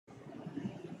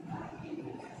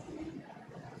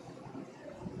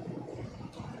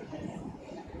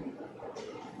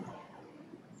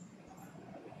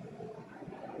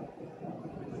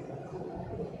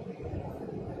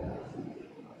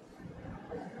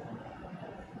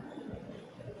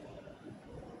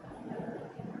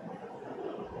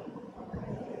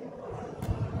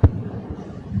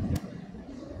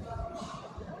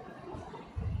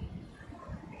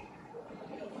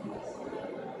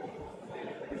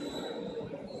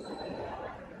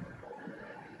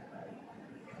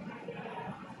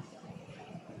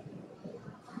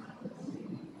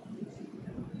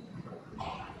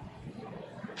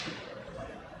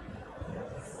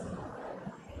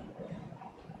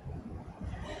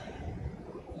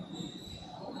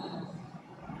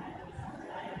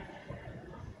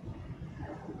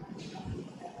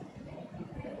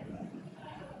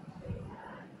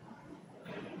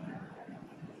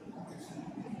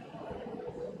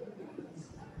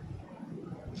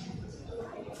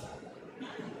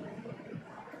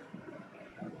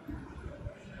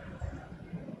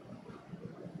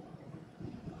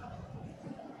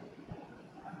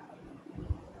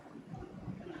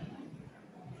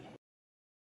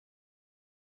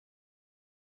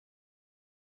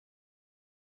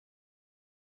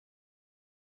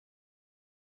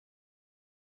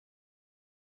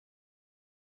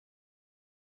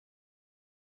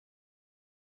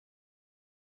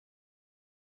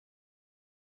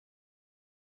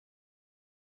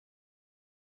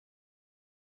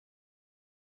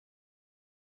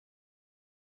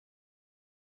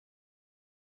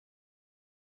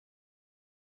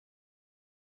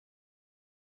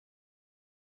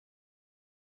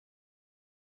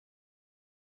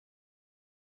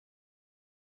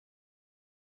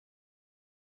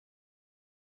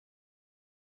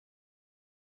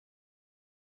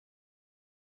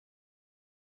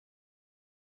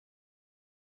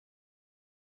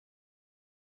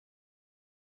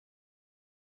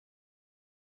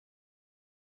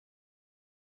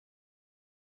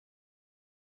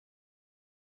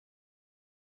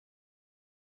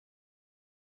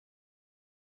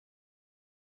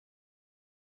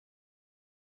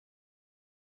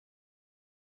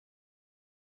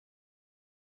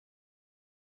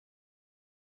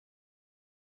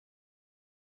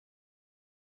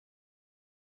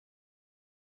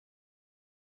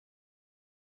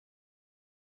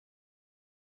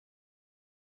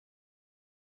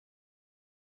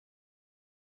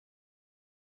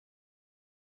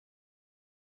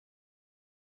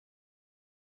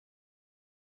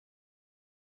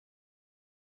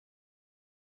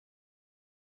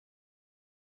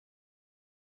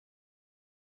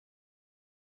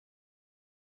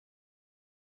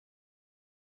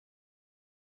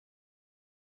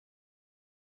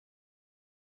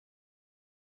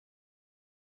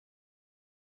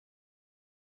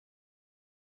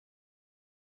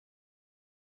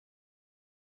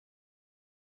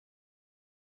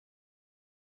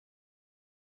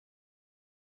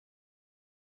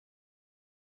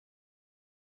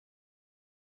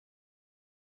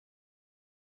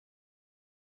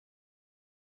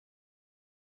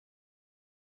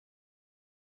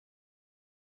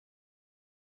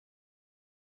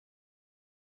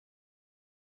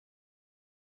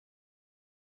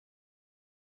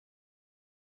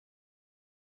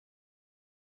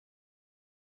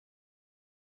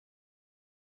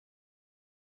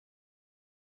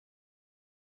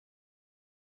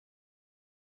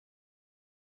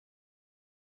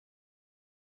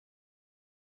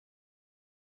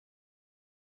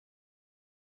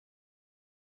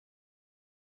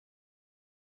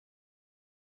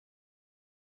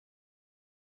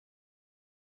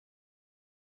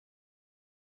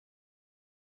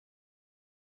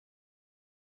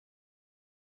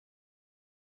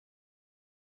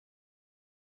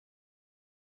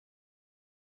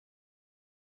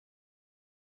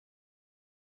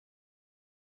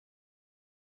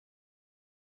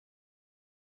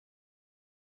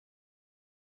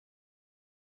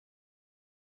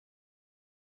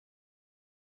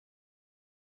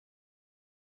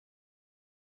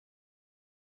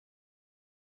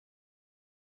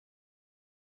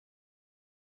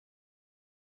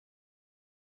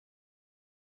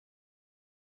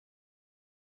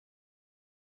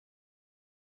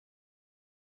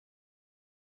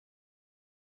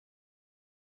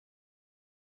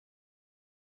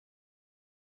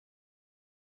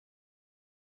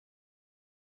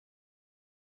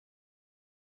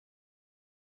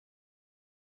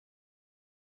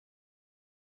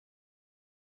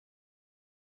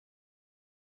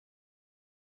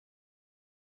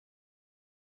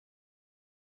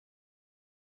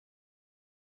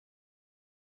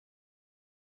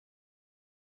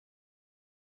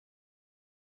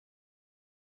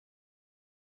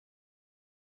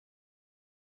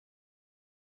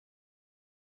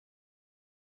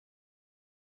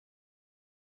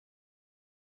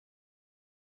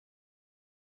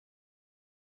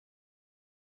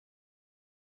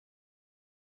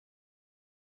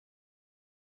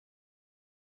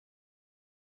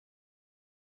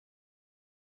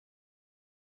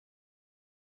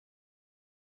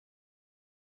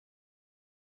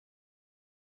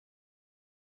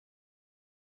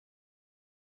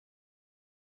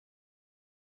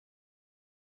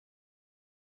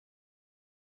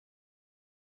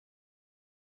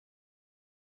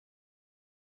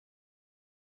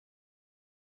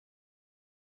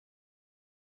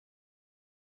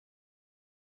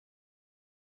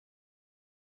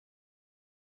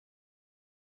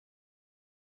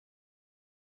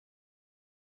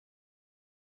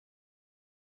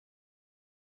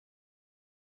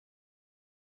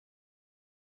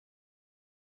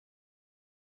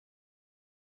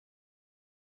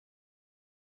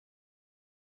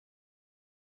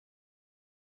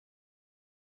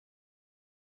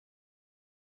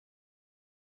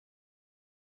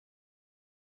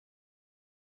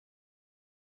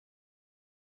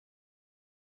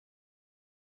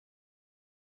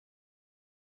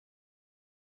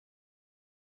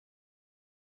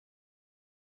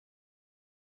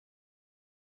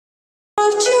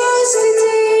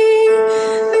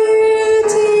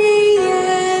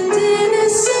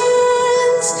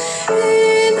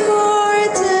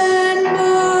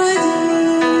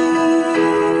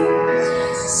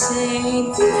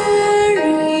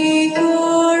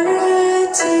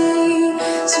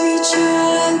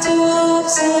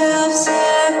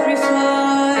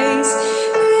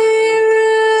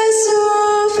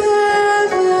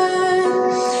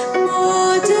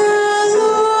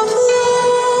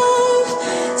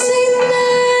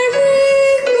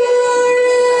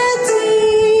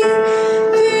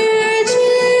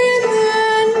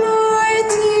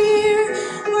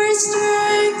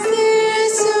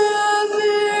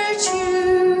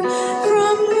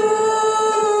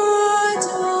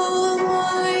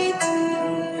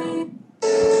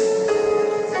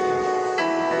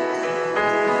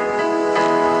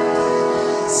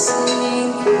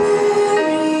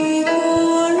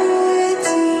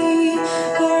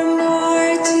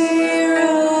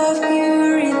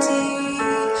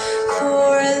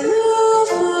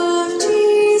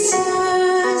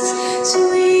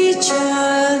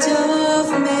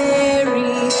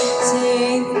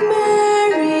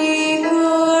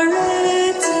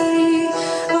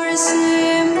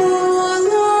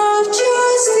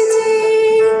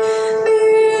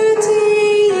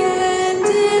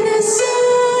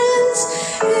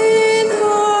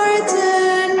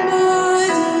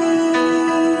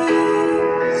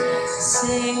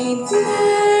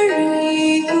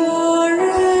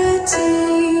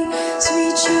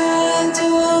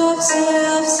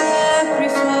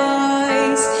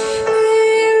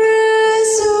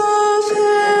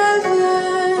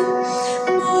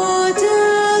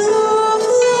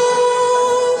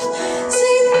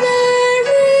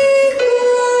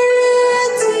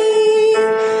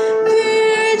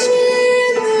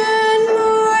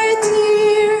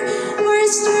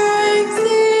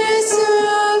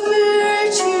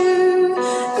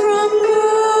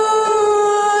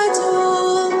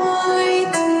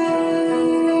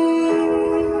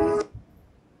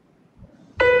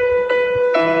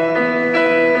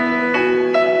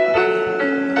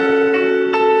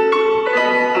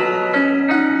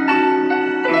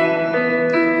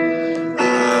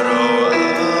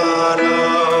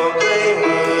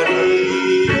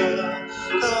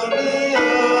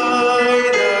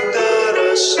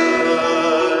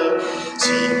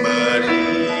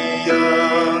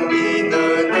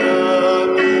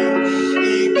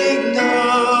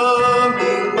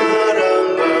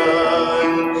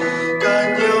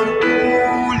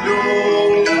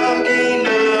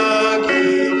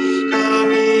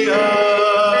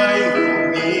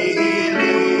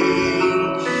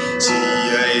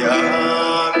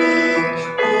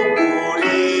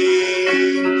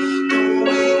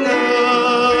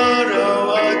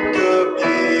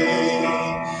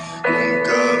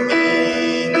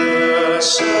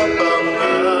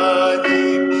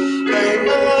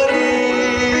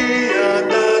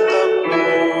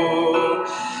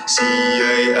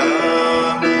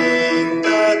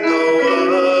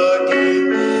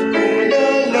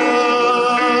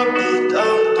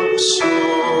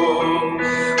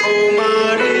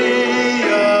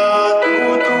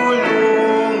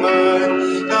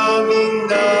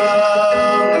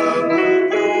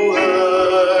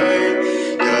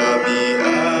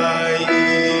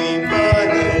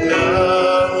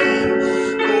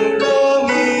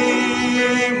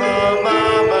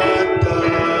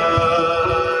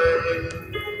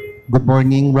Good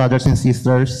morning, brothers and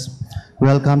sisters.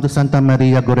 Welcome to Santa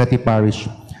Maria Goretti Parish.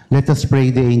 Let us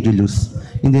pray the Angelus.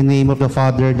 In the name of the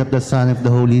Father, and of the Son, and of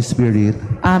the Holy Spirit.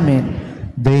 Amen.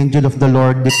 The angel of the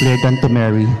Lord declared unto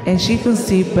Mary, And she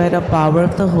conceived by the power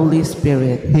of the Holy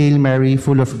Spirit. Hail Mary,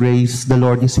 full of grace, the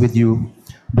Lord is with you.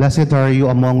 Blessed are you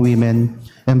among women,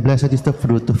 and blessed is the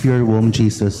fruit of your womb,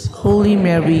 Jesus. Holy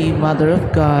Mary, Mother of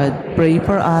God, pray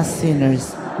for us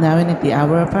sinners, now and at the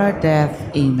hour of our death.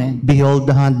 Amen. Behold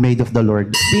the handmaid of the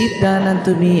Lord. Be it done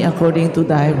unto me according to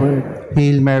thy word.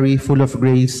 Hail Mary, full of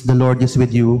grace, the Lord is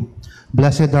with you.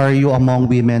 Blessed are you among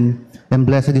women, and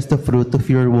blessed is the fruit of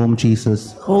your womb,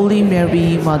 Jesus. Holy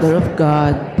Mary, Mother of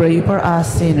God, pray for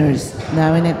us sinners,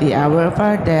 now and at the hour of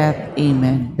our death.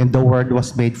 Amen. And the Word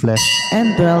was made flesh.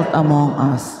 And dwelt among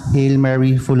us. Hail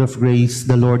Mary, full of grace,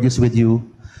 the Lord is with you.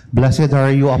 Blessed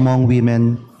are you among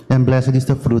women, and blessed is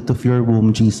the fruit of your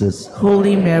womb, Jesus.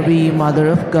 Holy Mary, Mother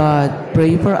of God,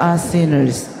 pray for us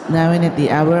sinners, now and at the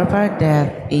hour of our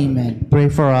death. Amen. Pray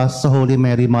for us, Holy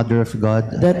Mary, Mother of God,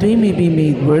 that we may be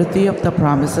made worthy of the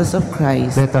promises of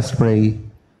Christ. let us pray.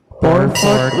 Pour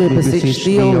forth, we beseech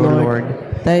thee, O Lord,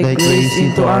 thy grace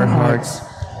into our hearts,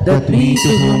 that we,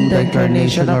 to whom the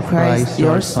incarnation of Christ,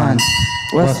 your Son,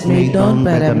 was made known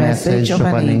by the message of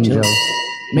an angel,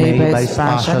 may by his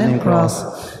passion and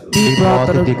cross be brought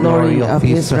to the glory of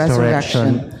his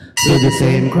resurrection, through the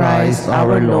same Christ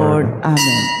our Lord.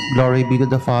 Amen. Glory be to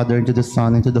the Father, and to the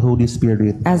Son, and to the Holy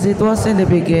Spirit. As it was in the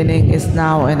beginning, is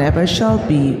now, and ever shall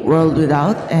be, world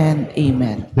without end.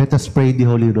 Amen. Let us pray the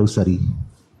Holy Rosary.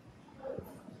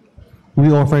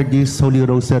 We offer this Holy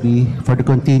Rosary for the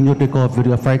continued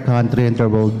recovery of our country and the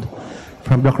world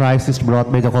from the crisis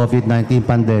brought by the COVID-19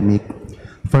 pandemic,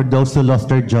 for those who lost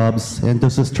their jobs and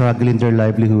those who struggle in their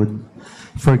livelihood,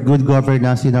 for good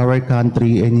governance in our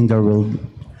country and in the world,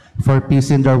 for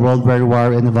peace in the world where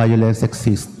war and violence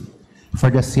exist, for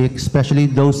the sick, especially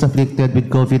those afflicted with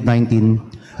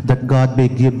COVID-19, that God may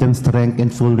give them strength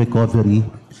and full recovery,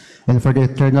 and for the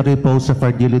eternal repose of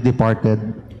our dearly departed,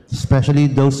 especially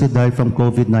those who died from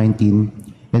COVID-19,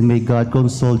 and may God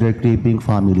console their grieving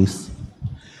families.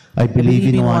 I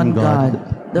believe in one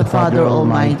God, the Father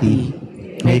Almighty,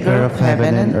 maker of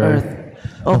heaven and earth,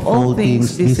 of all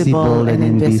things visible and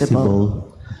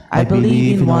invisible. I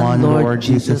believe in one Lord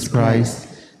Jesus Christ,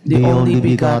 the only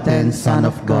begotten Son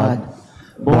of God,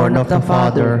 born of the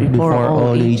Father before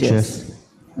all ages,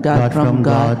 God from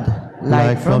God,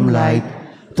 light from light,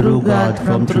 true God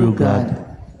from true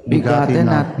God, begotten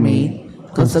not made,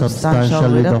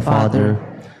 consubstantial with the Father.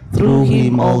 Through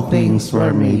him all things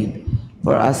were made.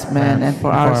 For us men and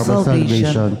for our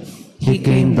salvation, he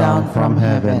came down from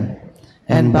heaven,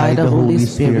 and by the Holy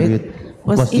Spirit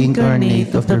was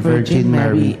incarnate of the Virgin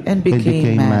Mary and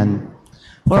became man.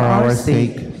 For our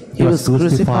sake, he was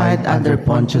crucified under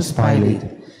Pontius Pilate.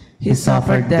 He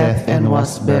suffered death and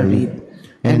was buried,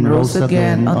 and rose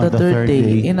again on the third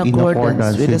day in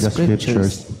accordance with the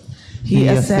Scriptures. He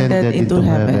ascended into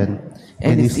heaven,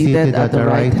 and is seated at the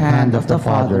right hand of the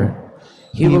Father.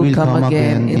 He will come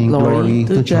again in glory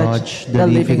to judge the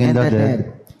living and the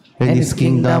dead, and his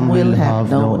kingdom will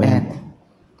have no end.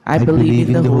 I believe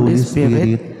in the Holy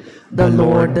Spirit, the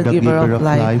Lord, the giver of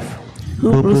life,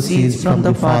 who proceeds from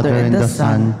the Father and the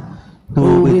Son,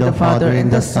 who with the Father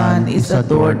and the Son is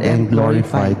adored and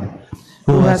glorified,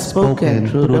 who has spoken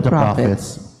through the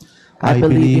prophets. I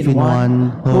believe in one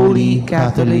holy,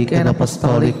 Catholic, and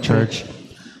Apostolic Church.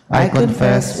 I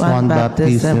confess one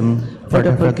baptism for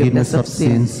the forgiveness of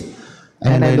sins,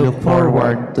 and I look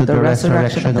forward to the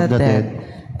resurrection of the dead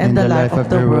and the life of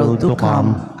the world to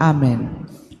come. Amen.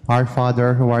 Our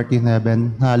Father, who art in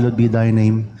heaven, hallowed be thy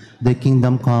name. Thy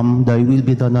kingdom come, thy will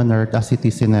be done on earth as it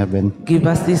is in heaven. Give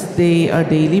us this day our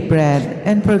daily bread,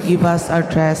 and forgive us our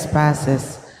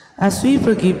trespasses, as we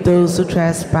forgive those who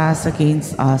trespass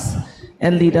against us.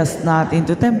 And lead us not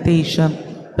into temptation,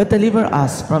 but deliver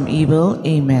us from evil.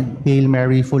 Amen. Hail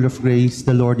Mary, full of grace,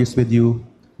 the Lord is with you.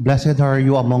 Blessed are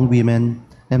you among women,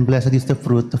 and blessed is the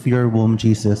fruit of your womb,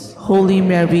 Jesus. Holy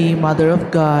Mary, Mother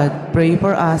of God, pray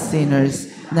for us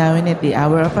sinners, now and at the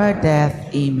hour of our death.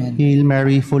 Amen. Hail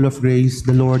Mary, full of grace,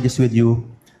 the Lord is with you.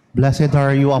 Blessed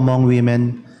are you among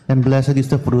women, and blessed is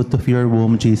the fruit of your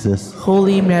womb, Jesus.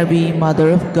 Holy Mary, Mother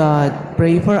of God,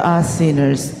 pray for us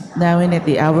sinners, now and at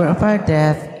the hour of our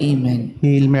death. Amen.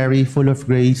 Hail Mary, full of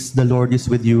grace, the Lord is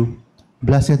with you.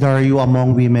 Blessed are you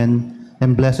among women,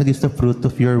 and blessed is the fruit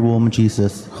of your womb,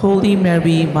 Jesus. Holy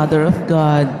Mary, Mother of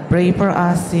God, pray for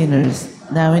us sinners,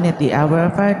 now and at the hour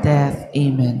of our death.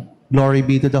 Amen. Glory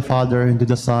be to the Father, and to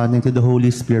the Son, and to the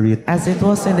Holy Spirit. As it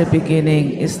was in the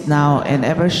beginning, is now, and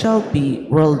ever shall be,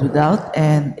 world without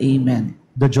end. Amen.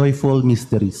 The joyful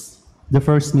mysteries. The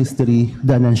first mystery,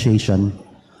 the Annunciation.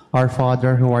 Our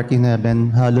Father who art in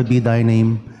heaven, hallowed be thy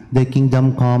name. Thy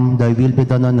kingdom come, thy will be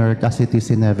done on earth as it is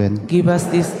in heaven. Give us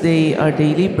this day our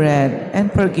daily bread,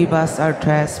 and forgive us our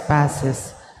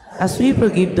trespasses, as we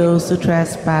forgive those who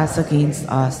trespass against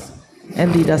us.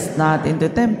 And lead us not into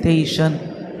temptation,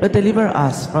 but deliver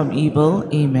us from evil.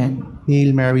 Amen.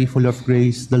 Hail Mary, full of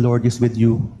grace, the Lord is with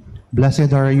you.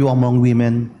 Blessed are you among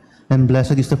women, and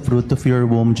blessed is the fruit of your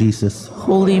womb, Jesus.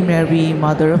 Holy Mary,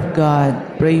 Mother of God,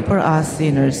 pray for us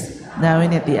sinners, now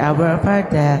and at the hour of our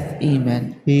death.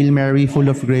 Amen. Hail Mary, full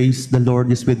of grace, the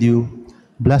Lord is with you.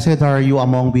 Blessed are you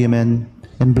among women,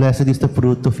 and blessed is the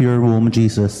fruit of your womb,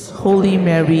 Jesus. Holy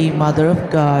Mary, Mother of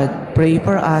God, pray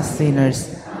for us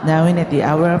sinners, now and at the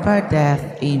hour of our death.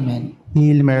 Amen.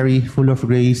 Hail Mary, full of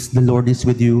grace, the Lord is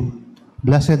with you.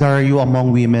 Blessed are you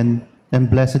among women, and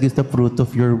blessed is the fruit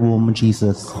of your womb,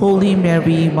 Jesus. Holy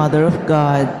Mary, Mother of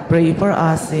God, pray for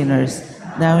us sinners,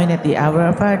 now and at the hour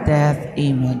of our death.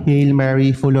 Amen. Hail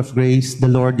Mary, full of grace, the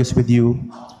Lord is with you.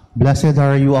 Blessed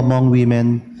are you among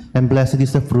women, and blessed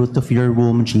is the fruit of your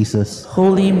womb, Jesus.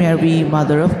 Holy Mary,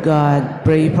 Mother of God,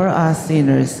 pray for us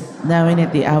sinners, now and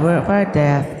at the hour of our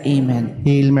death. Amen.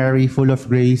 Hail Mary, full of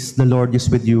grace, the Lord is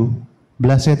with you.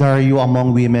 Blessed are you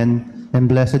among women, and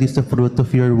blessed is the fruit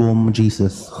of your womb,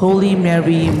 Jesus. Holy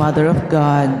Mary, Mother of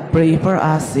God, pray for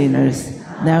us sinners,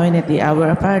 now and at the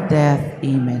hour of our death.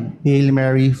 Amen. Hail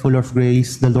Mary, full of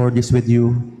grace, the Lord is with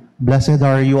you. Blessed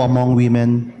are you among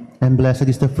women, and blessed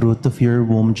is the fruit of your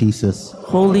womb, Jesus.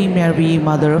 Holy Mary,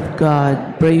 Mother of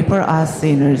God, pray for us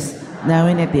sinners, now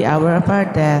and at the hour of our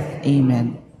death.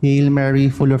 Amen. Hail Mary,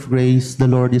 full of grace, the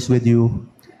Lord is with you.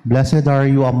 Blessed are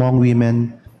you among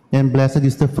women, and blessed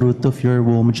is the fruit of your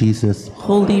womb, Jesus.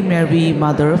 Holy Mary,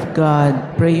 Mother of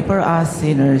God, pray for us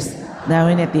sinners, now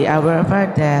and at the hour of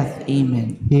our death.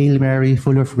 Amen. Hail Mary,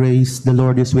 full of grace, the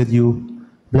Lord is with you.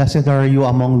 Blessed are you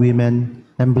among women,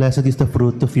 and blessed is the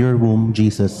fruit of your womb,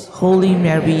 Jesus. Holy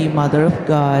Mary, Mother of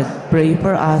God, pray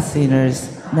for us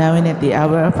sinners, now and at the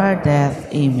hour of our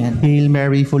death. Amen. Hail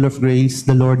Mary, full of grace,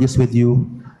 the Lord is with you.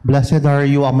 Blessed are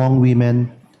you among women,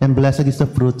 and blessed is the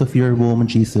fruit of your womb,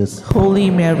 Jesus.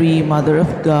 Holy Mary, Mother of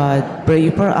God,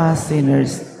 pray for us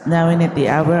sinners, now and at the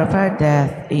hour of our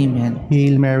death. Amen.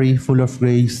 Hail Mary, full of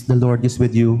grace, the Lord is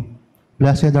with you.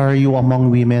 Blessed are you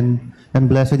among women, and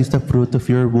blessed is the fruit of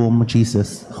your womb,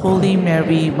 Jesus. Holy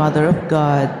Mary, Mother of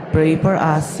God, pray for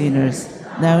us sinners,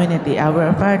 now and at the hour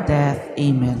of our death.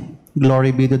 Amen.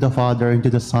 Glory be to the Father, and to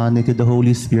the Son, and to the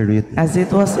Holy Spirit. As it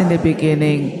was in the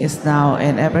beginning, is now,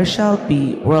 and ever shall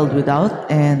be, world without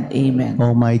end. Amen.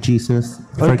 O my Jesus,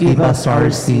 Forgive us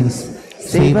our sins,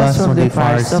 save us from the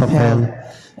fires of hell,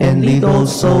 and lead all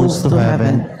souls to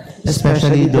heaven,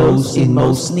 especially those in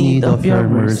most need of your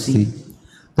mercy.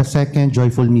 The second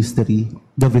joyful mystery,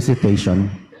 the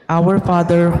Visitation. Our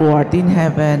Father who art in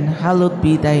heaven, hallowed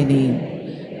be thy name.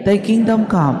 Thy kingdom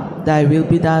come, thy will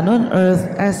be done on earth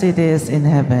as it is in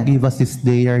heaven. Give us this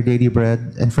day our daily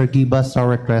bread, and forgive us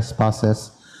our trespasses,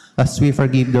 as we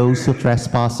forgive those who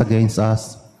trespass against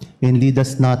us. And lead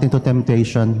us not into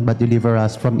temptation, but deliver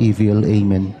us from evil.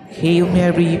 Amen. Hail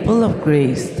Mary, full of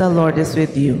grace, the Lord is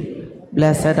with you.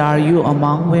 Blessed are you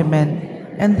among women,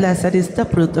 and blessed is the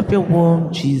fruit of your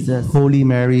womb, Jesus. Holy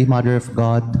Mary, Mother of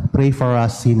God, pray for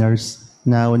us sinners,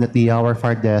 now and at the hour of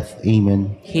our death.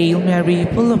 Amen. Hail Mary,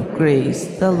 full of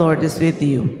grace, the Lord is with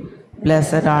you.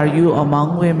 Blessed are you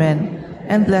among women,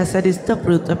 and blessed is the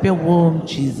fruit of your womb,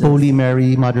 Jesus. Holy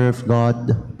Mary, Mother of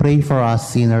God, pray for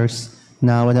us sinners,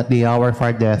 now and at the hour of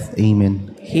our death.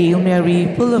 Amen. Hail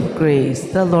Mary, full of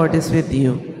grace, the Lord is with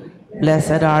you.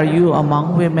 Blessed are you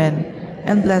among women,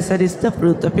 and blessed is the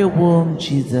fruit of your womb,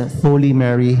 Jesus. Holy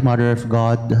Mary, Mother of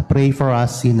God, pray for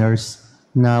us sinners,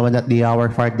 now and at the hour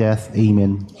of our death.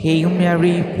 Amen. Hail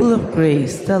Mary, full of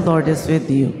grace, the Lord is with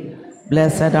you.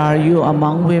 Blessed are you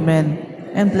among women,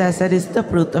 and blessed is the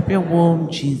fruit of your womb,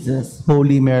 Jesus.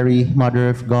 Holy Mary, Mother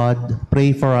of God,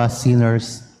 pray for us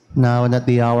sinners, now and at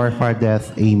the hour of our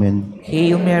death. Amen.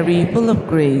 Hail Mary, full of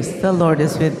grace, the Lord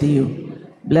is with you.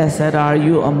 Blessed are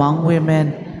you among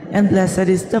women, and blessed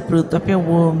is the fruit of your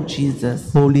womb,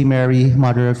 Jesus. Holy Mary,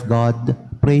 Mother of God,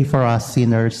 pray for us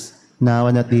sinners, now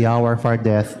and at the hour of our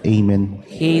death. Amen.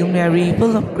 Hail Mary,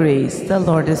 full of grace, the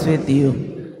Lord is with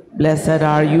you. Blessed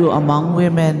are you among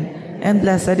women, and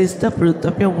blessed is the fruit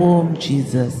of your womb,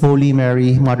 Jesus. Holy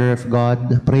Mary, Mother of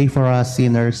God, pray for us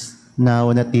sinners, now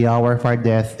and at the hour of our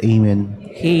death. Amen.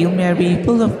 Hail Mary,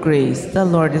 full of grace, the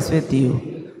Lord is with you.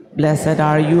 Blessed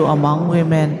are you among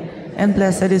women, and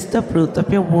blessed is the fruit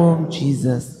of your womb,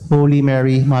 Jesus. Holy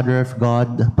Mary, Mother of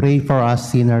God, pray for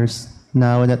us sinners,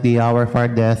 now and at the hour of our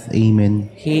death. Amen.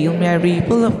 Hail Mary,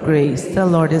 full of grace, the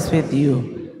Lord is with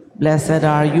you. Blessed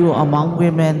are you among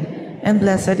women, and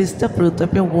blessed is the fruit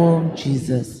of your womb,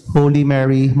 Jesus. Holy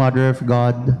Mary, Mother of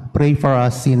God, pray for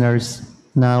us sinners,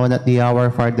 now and at the hour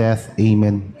of our death.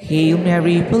 Amen. Hail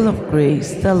Mary, full of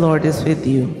grace, the Lord is with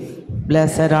you.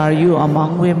 Blessed are you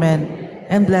among women,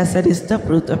 and blessed is the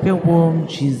fruit of your womb,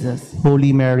 Jesus.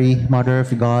 Holy Mary, Mother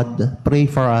of God, pray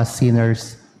for us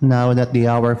sinners, now and at the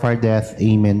hour of our death.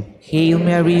 Amen. Hail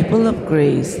Mary, full of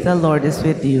grace, the Lord is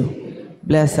with you.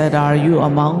 Blessed are you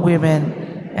among women,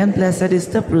 and blessed is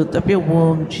the fruit of your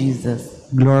womb, Jesus.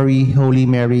 Glory, Holy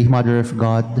Mary, Mother of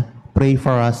God, pray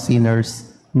for us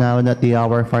sinners, now and at the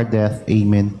hour of our death.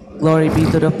 Amen. Glory be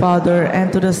to the Father,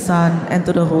 and to the Son, and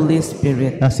to the Holy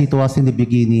Spirit. As it was in the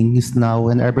beginning, is now,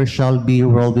 and ever shall be,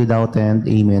 world without end.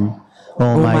 Amen.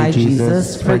 O my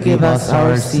Jesus, forgive us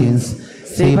our sins,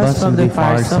 save us from the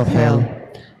fires of hell,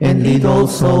 and lead all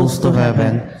souls to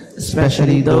heaven,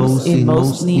 especially those in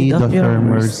most need of your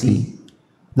mercy.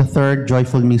 The third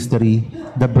joyful mystery,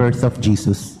 the birth of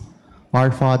Jesus.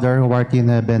 Our Father, who art in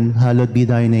heaven, hallowed be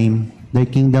thy name. Thy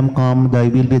kingdom come,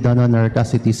 thy will be done on earth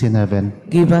as it is in heaven.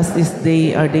 Give us this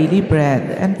day our daily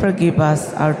bread, and forgive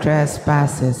us our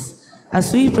trespasses,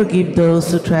 as we forgive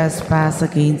those who trespass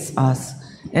against us.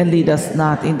 And lead us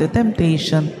not into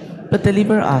temptation, but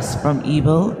deliver us from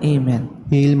evil. Amen.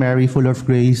 Hail Mary, full of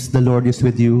grace, the Lord is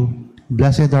with you.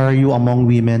 Blessed are you among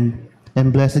women,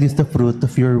 and blessed is the fruit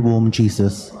of your womb,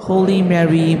 Jesus. Holy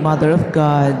Mary, Mother of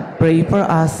God, pray for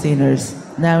us sinners,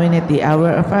 now and at the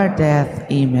hour of our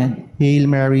death. Amen. Hail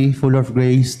Mary, full of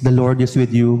grace, the Lord is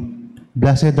with you.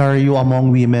 Blessed are you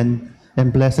among women,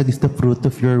 and blessed is the fruit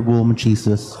of your womb,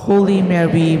 Jesus. Holy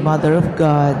Mary, Mother of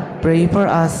God, pray for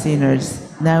us sinners,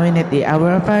 now and at the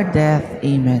hour of our death.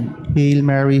 Amen. Hail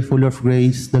Mary, full of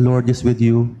grace, the Lord is with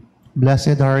you.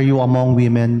 Blessed are you among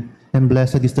women, and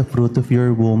blessed is the fruit of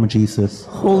your womb, Jesus.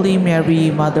 Holy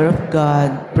Mary, Mother of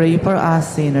God, pray for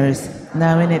us sinners,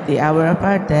 now and at the hour of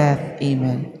our death.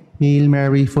 Amen. Hail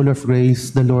Mary, full of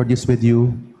grace, the Lord is with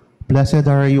you. Blessed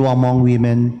are you among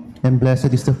women, and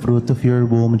blessed is the fruit of your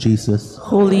womb, Jesus.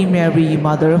 Holy Mary,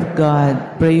 Mother of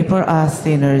God, pray for us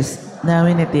sinners, now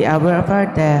and at the hour of our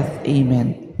death.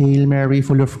 Amen. Hail Mary,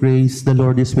 full of grace, the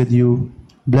Lord is with you.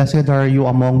 Blessed are you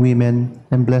among women,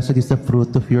 and blessed is the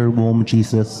fruit of your womb,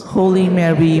 Jesus. Holy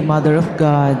Mary, Mother of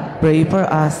God, pray for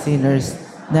us sinners,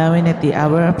 now and at the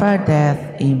hour of our death.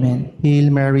 Amen.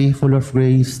 Hail Mary, full of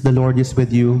grace, the Lord is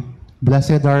with you.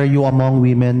 Blessed are you among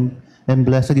women, and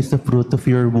blessed is the fruit of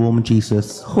your womb,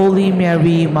 Jesus. Holy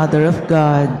Mary, Mother of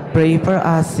God, pray for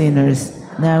us sinners,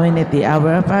 now and at the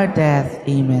hour of our death.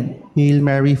 Amen. Hail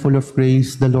Mary, full of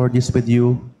grace, the Lord is with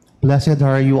you. Blessed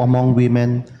are you among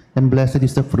women, and blessed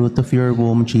is the fruit of your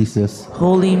womb, Jesus.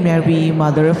 Holy Mary,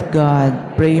 Mother of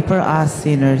God, pray for us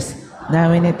sinners,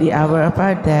 now and at the hour of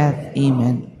our death.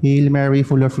 Amen. Hail Mary,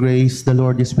 full of grace, the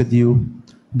Lord is with you.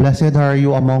 Blessed are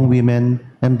you among women,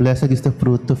 and blessed is the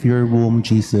fruit of your womb,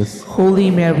 Jesus. Holy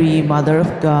Mary, Mother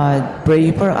of God,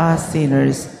 pray for us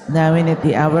sinners, now and at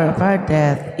the hour of our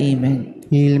death. Amen.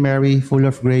 Hail Mary, full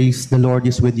of grace, the Lord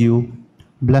is with you.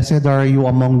 Blessed are you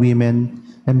among women,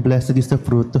 and blessed is the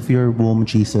fruit of your womb,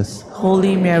 Jesus.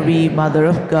 Holy Mary, Mother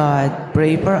of God,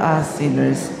 pray for us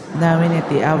sinners, now and at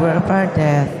the hour of our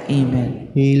death.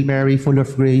 Amen. Hail Mary, full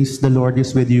of grace, the Lord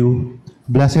is with you.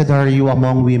 Blessed are you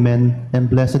among women, and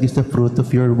blessed is the fruit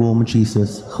of your womb,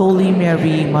 Jesus. Holy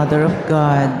Mary, Mother of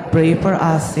God, pray for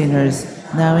us sinners,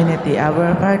 now and at the hour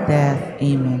of our death.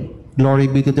 Amen. Glory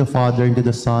be to the Father, and to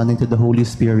the Son, and to the Holy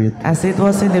Spirit. As it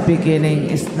was in the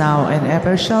beginning, is now, and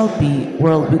ever shall be,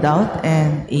 world without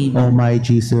end. Amen. O my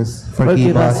Jesus,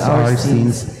 forgive us our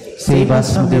sins, save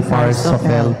us from the fires of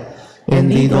hell, and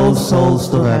lead all souls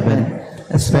to heaven,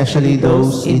 especially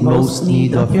those in most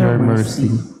need of your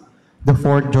mercy. The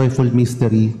fourth joyful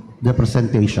mystery, the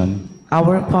Presentation.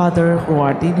 Our Father, who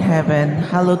art in heaven,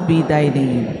 hallowed be thy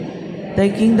name. Thy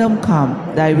kingdom come,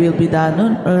 thy will be done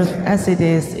on earth as it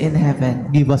is in heaven.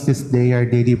 Give us this day our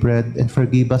daily bread, and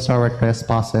forgive us our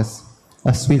trespasses,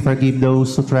 as we forgive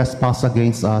those who trespass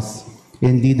against us.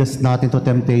 And lead us not into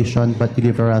temptation, but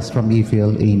deliver us from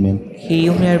evil. Amen.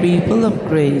 Hail Mary, full of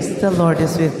grace, the Lord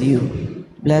is with you.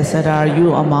 Blessed are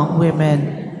you among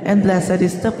women, and blessed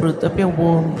is the fruit of your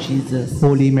womb, Jesus.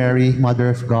 Holy Mary, Mother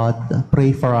of God,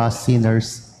 pray for us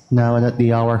sinners, now and at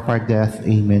the hour of our death.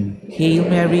 Amen. Hail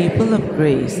Mary, full of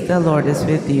grace, the Lord is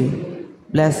with you.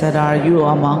 Blessed are you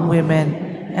among women,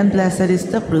 and blessed is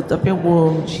the fruit of your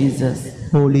womb, Jesus.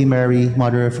 Holy Mary,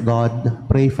 Mother of God,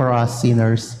 pray for us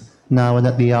sinners, now and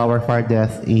at the hour of our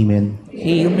death. Amen.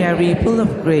 Hail Mary, full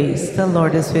of grace, the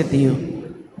Lord is with you.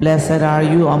 Blessed are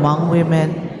you among women,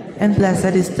 and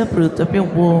blessed is the fruit of your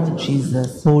womb,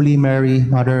 Jesus. Holy Mary,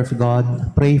 Mother of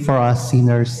God, pray for us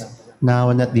sinners,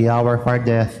 now and at the hour of our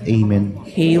death. Amen.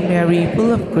 Hail Mary, full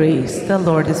of grace, the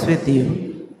Lord is with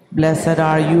you. Blessed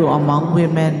are you among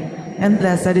women, and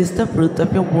blessed is the fruit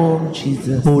of your womb,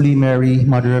 Jesus. Holy Mary,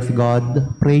 Mother of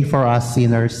God, pray for us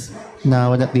sinners,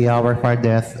 now and at the hour of our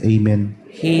death. Amen.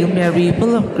 Hail Mary,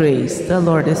 full of grace, the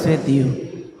Lord is with you.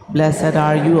 Blessed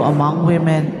are you among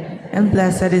women, and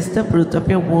blessed is the fruit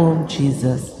of your womb,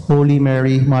 Jesus. Holy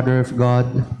Mary, Mother of God,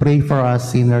 pray for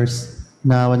us sinners,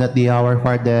 now and at the hour of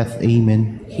our death.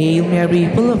 Amen. Hail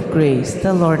Mary, full of grace,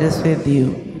 the Lord is with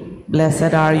you.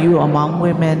 Blessed are you among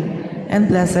women, and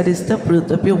blessed is the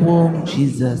fruit of your womb,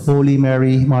 Jesus. Holy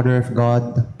Mary, Mother of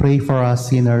God, pray for us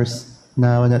sinners,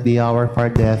 now and at the hour of our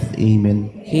death. Amen.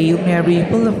 Hail Mary,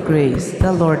 full of grace,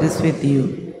 the Lord is with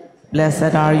you.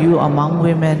 Blessed are you among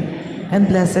women, and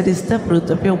blessed is the fruit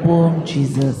of your womb,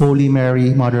 Jesus. Holy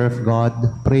Mary, Mother of God,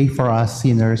 pray for us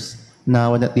sinners,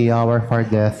 now and at the hour of our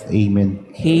death. Amen.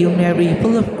 Hail Mary,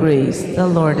 full of grace, the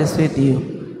Lord is with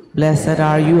you. Blessed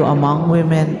are you among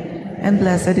women, and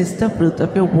blessed is the fruit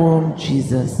of your womb,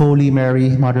 Jesus. Holy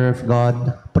Mary, Mother of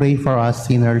God, pray for us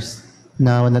sinners,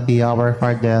 now and at the hour of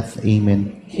our death.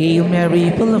 Amen. Hail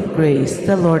Mary, full of grace,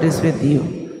 the Lord is with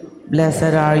you.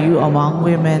 Blessed are you among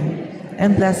women,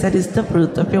 and blessed is the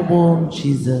fruit of your womb,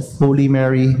 Jesus. Holy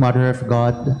Mary, Mother of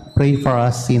God, pray for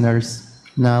us sinners,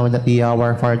 now and at the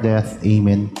hour of our death.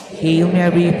 Amen. Hail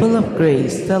Mary, full of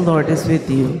grace, the Lord is with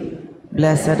you.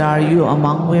 Blessed are you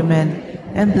among women,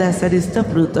 and blessed is the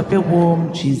fruit of your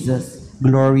womb, Jesus.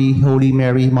 Glory, Holy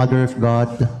Mary, Mother of God,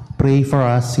 pray for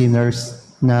us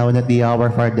sinners, now and at the hour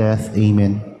of our death.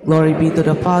 Amen. Glory be to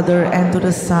the Father, and to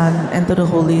the Son, and to the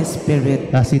Holy Spirit.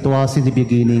 As it was in the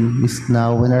beginning, is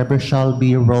now, and ever shall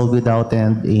be, world without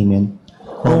end. Amen.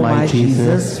 O my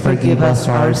Jesus, forgive us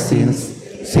our sins,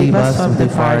 save us from the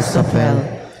fires of hell,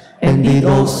 and lead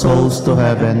all souls to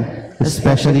heaven,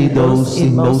 especially those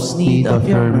in most need of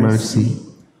your mercy.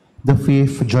 The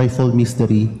fifth joyful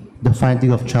mystery, the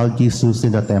finding of child Jesus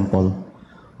in the temple.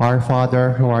 Our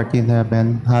Father, who art in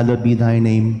heaven, hallowed be thy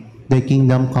name. Thy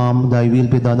kingdom come, thy will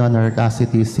be done on earth as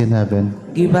it is in heaven.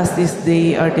 Give us this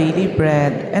day our daily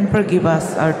bread, and forgive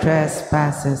us our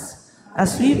trespasses,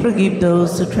 as we forgive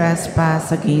those who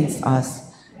trespass against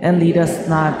us. And lead us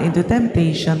not into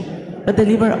temptation, but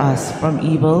deliver us from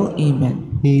evil.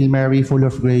 Amen. Hail Mary, full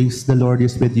of grace, the Lord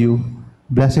is with you.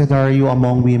 Blessed are you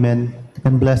among women,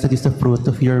 and blessed is the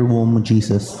fruit of your womb,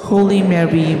 Jesus. Holy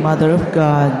Mary, Mother of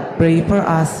God, pray for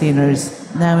us sinners,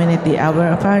 now and at the hour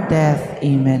of our death.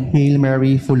 Amen. Hail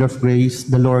Mary, full of grace,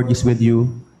 the Lord is with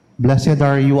you. Blessed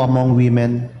are you among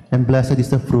women, and blessed is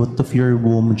the fruit of your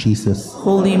womb, Jesus.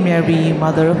 Holy Mary,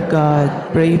 Mother of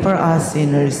God, pray for us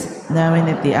sinners, now and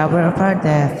at the hour of our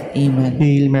death. Amen.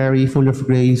 Hail Mary, full of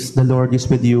grace, the Lord is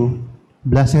with you.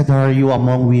 Blessed are you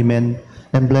among women,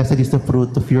 and blessed is the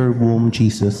fruit of your womb,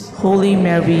 Jesus. Holy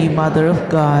Mary, Mother of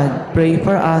God, pray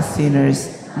for us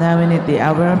sinners, now and at the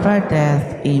hour of our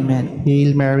death. Amen.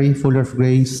 Hail Mary, full of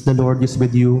grace, the Lord is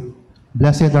with you.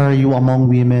 Blessed are you among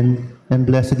women, and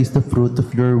blessed is the fruit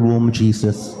of your womb,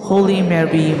 Jesus. Holy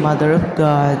Mary, Mother of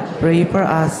God, pray for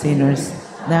us sinners,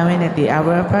 now and at the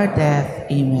hour of our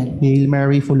death. Amen. Hail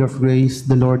Mary, full of grace,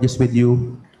 the Lord is with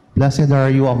you. Blessed are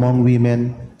you among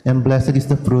women, and blessed is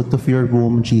the fruit of your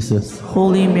womb, Jesus.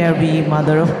 Holy Mary,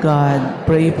 Mother of God,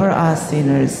 pray for us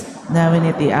sinners, now and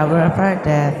at the hour of our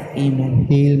death. Amen.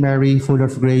 Hail Mary, full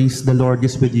of grace, the Lord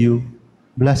is with you.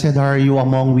 Blessed are you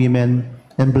among women,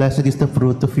 and blessed is the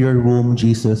fruit of your womb,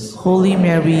 Jesus. Holy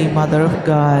Mary, Mother of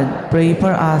God, pray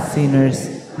for us sinners,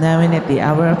 now and at the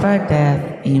hour of our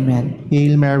death. Amen.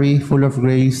 Hail Mary, full of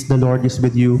grace, the Lord is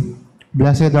with you.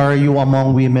 Blessed are you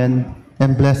among women,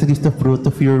 and blessed is the fruit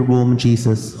of your womb,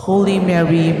 Jesus. Holy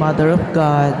Mary, Mother of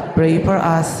God, pray for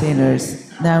us sinners,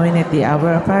 now and at the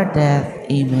hour of our death.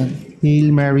 Amen.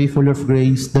 Hail Mary, full of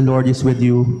grace, the Lord is with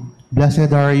you.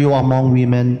 Blessed are you among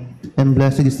women, and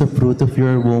blessed is the fruit of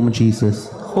your womb, Jesus.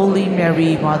 Holy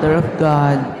Mary, Mother of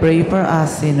God, pray for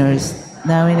us sinners,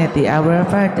 now and at the hour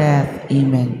of our death.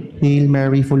 Amen. Hail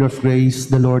Mary, full of grace,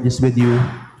 the Lord is with you.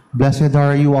 Blessed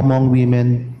are you among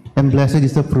women, and blessed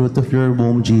is the fruit of your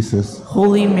womb, Jesus.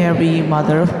 Holy Mary,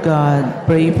 Mother of God,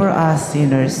 pray for us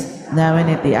sinners, now and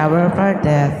at the hour of our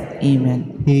death.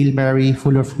 Amen. Hail Mary,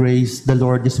 full of grace, the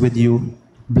Lord is with you.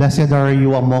 Blessed are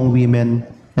you among women,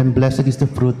 and blessed is the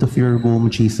fruit of your womb,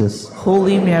 Jesus.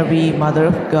 Holy Mary, Mother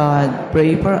of God,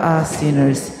 pray for us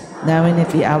sinners, now and at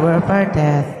the hour of our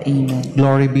death. Amen.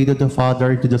 Glory be to the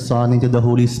Father, to the Son, and to the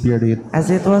Holy Spirit.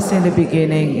 As it was in the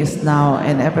beginning, is now,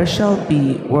 and ever shall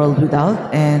be, world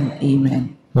without end.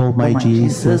 Amen. O my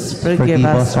Jesus, forgive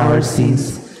us our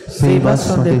sins, save us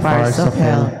from the fires of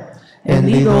hell, and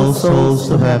lead all souls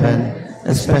to heaven,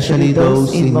 especially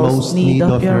those in most need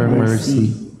of your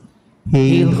mercy.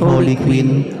 Hail, Holy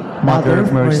Queen, Mother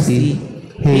of Mercy,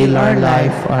 hail our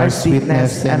life, our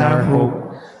sweetness, and our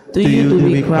hope. To you do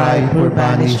we cry, poor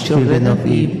banished children of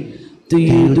Eve. To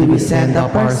you do we send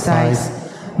up our sighs,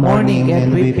 mourning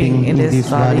and weeping in this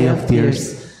valley of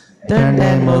tears. Turn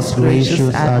then, most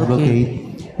gracious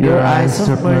Advocate, your eyes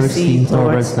of mercy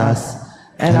towards us,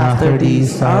 and after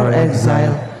this our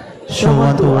exile, show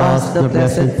unto us the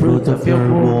blessed fruit of your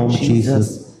womb,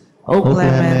 Jesus. O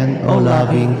clement, O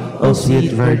loving, O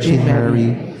sweet Virgin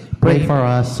Mary, pray for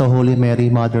us, O Holy Mary,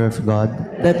 Mother of God,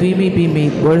 that we may be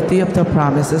made worthy of the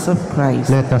promises of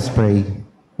Christ. Let us pray.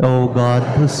 O God,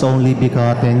 whose only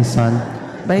begotten Son,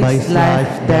 by his life,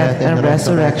 death, and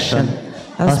resurrection,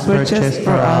 has purchased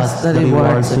for us the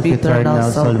rewards of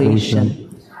eternal salvation,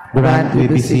 grant, we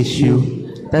beseech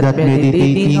you, that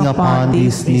meditating upon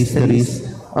these mysteries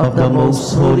of the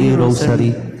most holy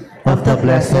Rosary of the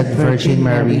Blessed Virgin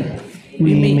Mary,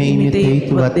 we may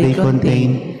imitate what they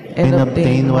contain and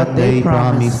obtain what they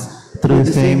promise, through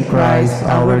the same Christ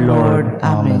our Lord.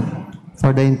 Amen.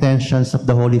 For the intentions of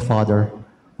the Holy Father,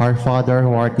 our Father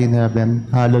who art in heaven,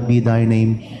 hallowed be thy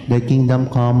name. Thy kingdom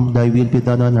come, thy will be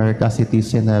done on earth as it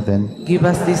is in heaven. Give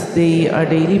us this day our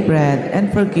daily bread,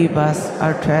 and forgive us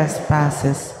our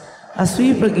trespasses, as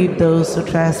we forgive those who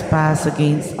trespass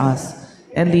against us.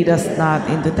 And lead us not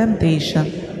into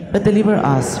temptation, but deliver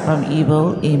us from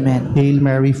evil. Amen. Hail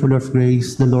Mary, full of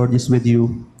grace, the Lord is with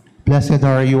you. Blessed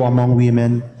are you among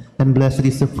women, and blessed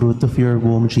is the fruit of your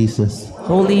womb, Jesus.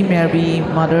 Holy Mary,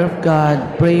 Mother of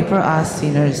God, pray for us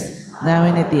sinners, now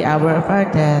and at the hour of our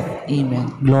death.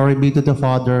 Amen. Glory be to the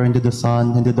Father, and to the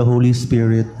Son, and to the Holy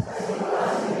Spirit.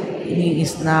 He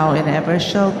is now and ever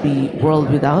shall be, world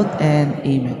without end.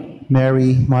 Amen.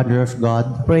 Mary, Mother of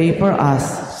God, pray for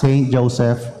us. Saint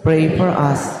Joseph, pray for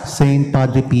us. Saint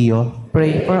Padre Pio,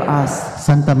 pray for us.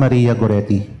 Santa Maria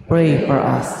Goretti, pray for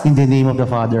us. in the name of the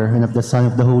Father, and of the Son,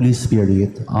 and of the Holy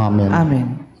Spirit. Amen.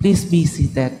 Amen. Please be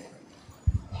seated.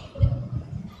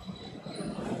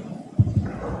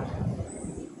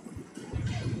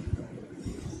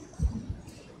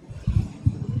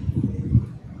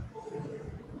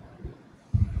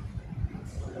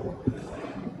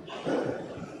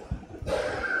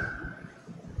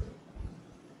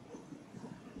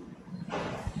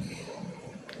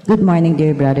 Good morning,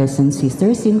 dear brothers and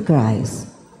sisters in Christ.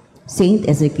 Saint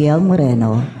Ezekiel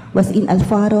Moreno was in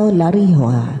Alfaro, La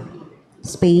Rioja,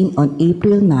 Spain on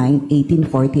April 9,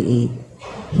 1848.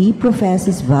 He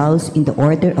professed his vows in the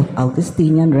Order of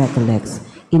Augustinian Recollects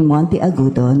in Monte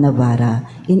Agudo, Navarra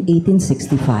in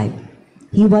 1865.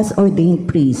 He was ordained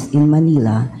priest in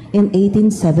Manila in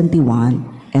 1871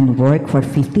 and worked for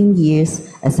 15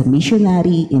 years as a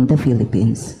missionary in the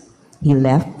Philippines. He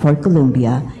left for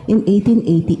Colombia in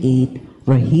 1888,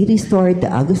 where he restored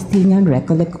the Augustinian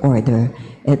Recollect Order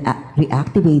and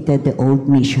reactivated the old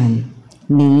mission,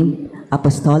 named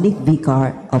Apostolic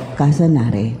Vicar of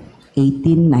Casanare,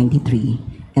 1893,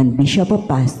 and Bishop of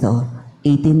Pasto,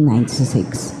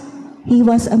 1896. He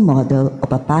was a model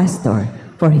of a pastor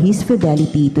for his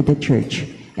fidelity to the Church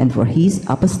and for his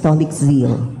apostolic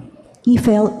zeal. He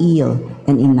fell ill,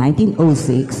 and in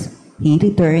 1906, he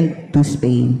returned to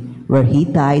Spain, where he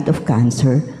died of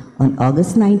cancer on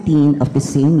August 19 of the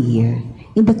same year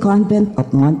in the convent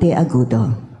of Monte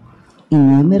Agudo.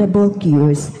 Innumerable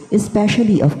cures,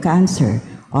 especially of cancer,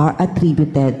 are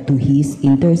attributed to his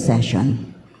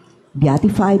intercession.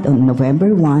 Beatified on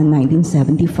November 1,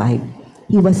 1975,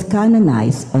 he was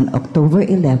canonized on October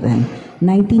 11,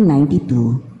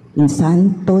 1992 in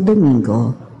Santo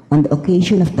Domingo on the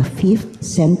occasion of the 5th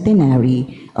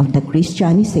centenary of the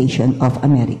Christianization of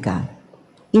America.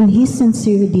 In his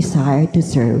sincere desire to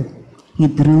serve, he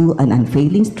drew an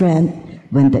unfailing strength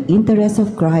when the interests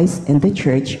of Christ and the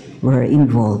Church were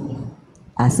involved.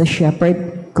 As a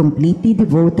shepherd completely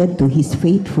devoted to his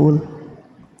faithful,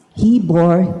 he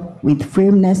bore with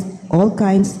firmness all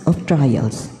kinds of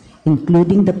trials,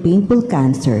 including the painful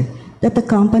cancer that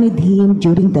accompanied him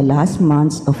during the last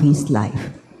months of his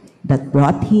life, that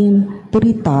brought him to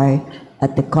retire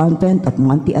at the convent of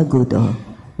Monte Agudo,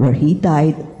 where he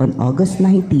died on August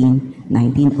 19,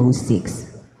 1906.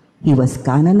 He was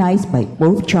canonized by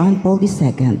Pope John Paul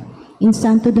II in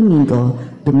Santo Domingo,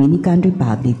 Dominican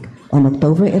Republic on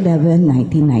October 11,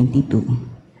 1992.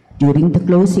 During the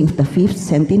closing of the 5th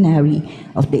centenary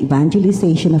of the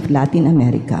evangelization of Latin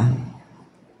America,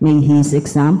 may his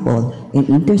example and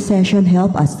intercession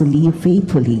help us to live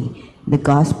faithfully the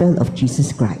gospel of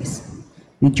Jesus Christ.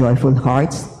 With joyful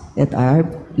hearts, let our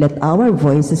let our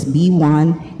voices be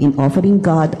one in offering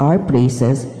God our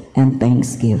praises and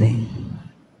thanksgiving.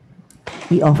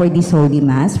 We offer this Holy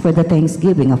Mass for the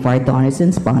thanksgiving of our donors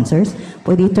and sponsors,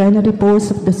 for the eternal repose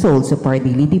of the souls of our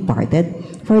dearly departed,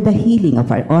 for the healing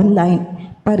of our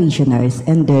online parishioners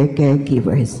and their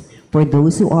caregivers, for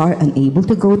those who are unable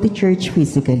to go to church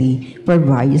physically for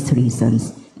various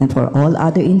reasons, and for all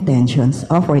other intentions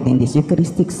offered in this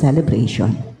Eucharistic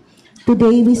celebration.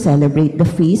 Today we celebrate the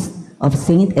feast of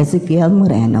Saint Ezekiel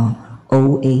Moreno,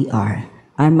 OAR.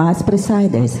 Our Mass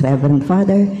presider is Reverend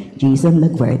Father Jason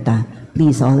Laguerta.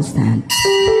 Please all stand.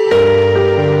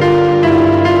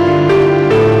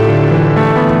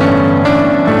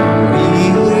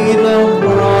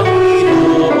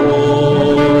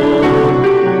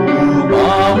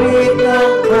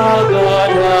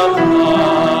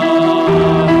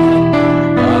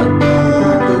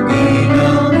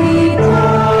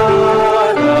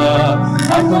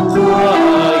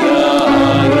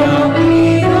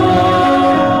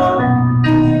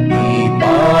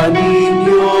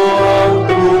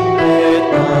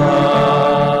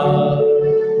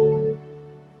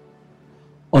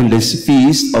 On this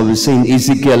feast of Saint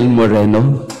Ezekiel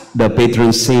Moreno, the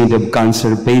patron saint of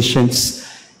cancer patients,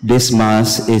 this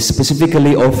Mass is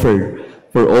specifically offered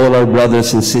for all our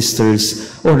brothers and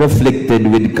sisters who are afflicted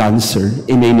with cancer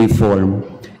in any form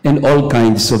and all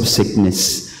kinds of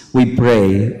sickness. We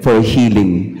pray for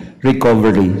healing,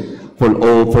 recovery for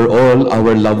all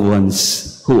our loved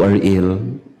ones who are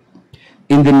ill.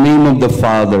 In the name of the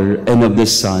Father, and of the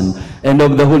Son, and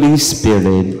of the Holy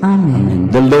Spirit. Amen.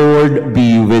 The Lord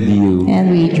be with you.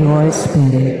 And with your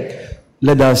spirit.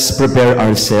 Let us prepare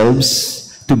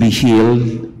ourselves to be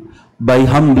healed by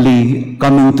humbly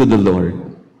coming to the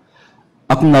Lord,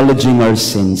 acknowledging our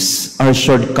sins, our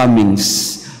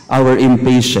shortcomings, our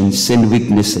impatience and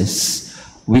weaknesses.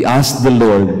 We ask the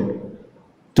Lord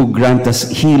to grant us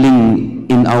healing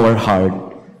in our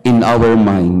heart, in our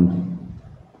mind.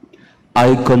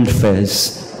 I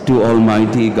confess to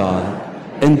Almighty God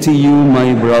and to you,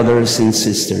 my brothers and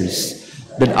sisters,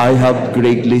 that I have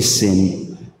greatly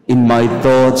sinned in my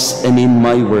thoughts and in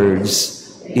my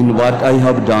words, in what I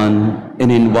have done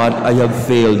and in what I have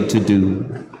failed to do.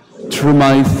 Through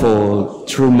my fault,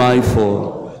 through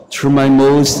my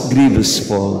most grievous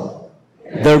fault.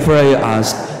 Therefore I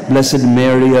ask Blessed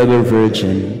Mary, ever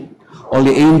Virgin, all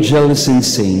the angels and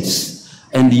saints,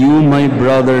 and you, my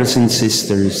brothers and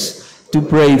sisters, to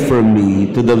pray for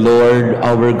me to the Lord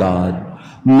our God.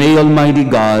 May Almighty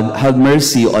God have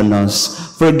mercy on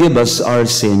us, forgive us our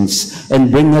sins, and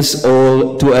bring us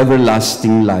all to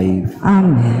everlasting life.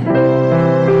 Amen.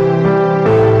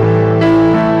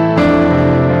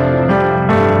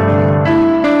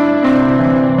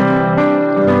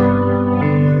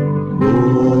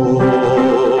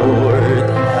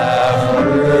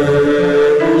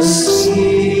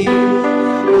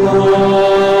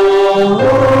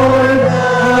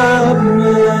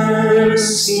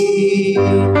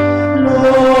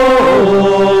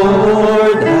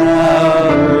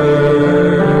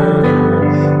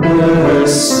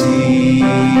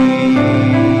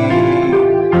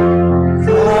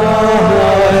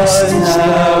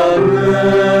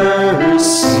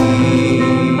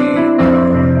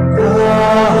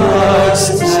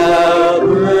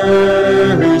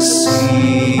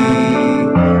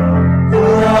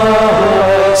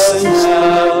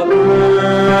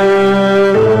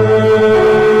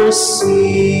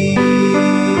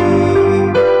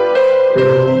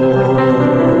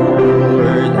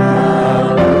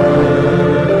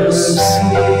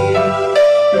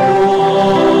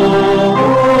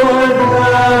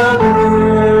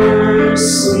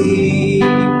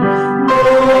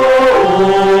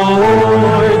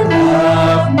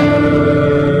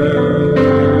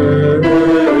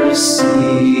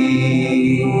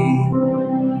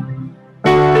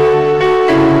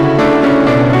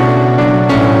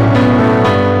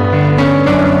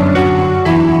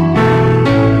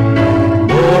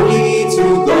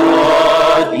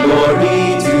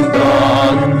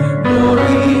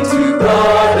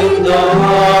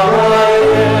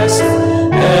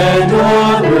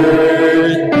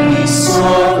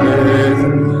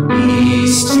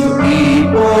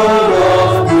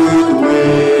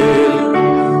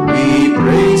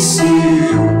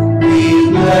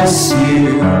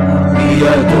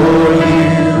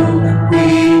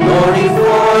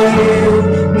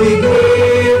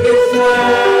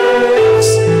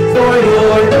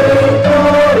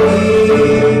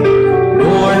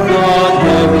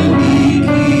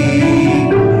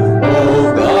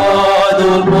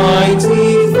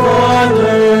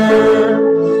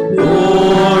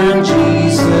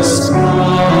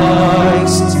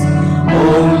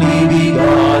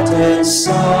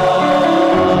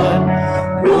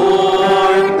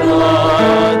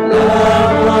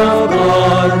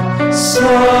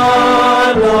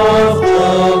 Son of the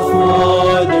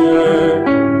Father,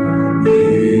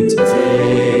 you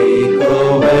take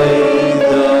away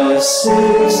the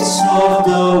sins of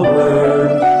the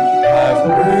world. Have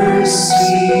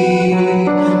mercy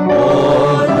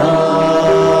on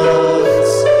us.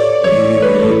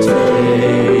 You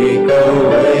take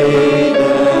away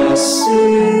the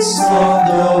sins of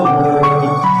the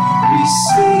world.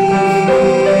 Receive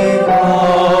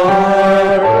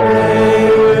our prayer.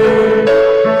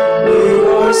 You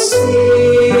are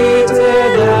seated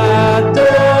at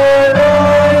the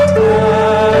right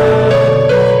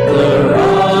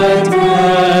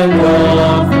hand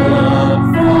of the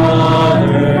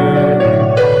Father.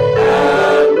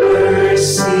 Have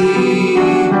mercy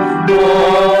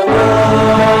on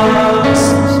us,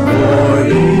 for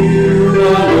you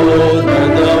alone are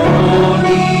the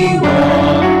Holy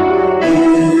One.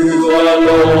 You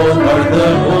alone are the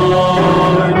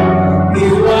Lord.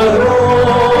 You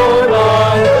alone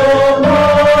are the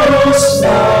Most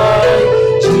High,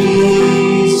 Jesus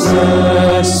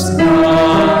Christ.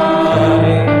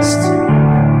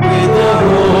 With the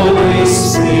Holy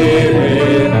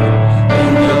Spirit,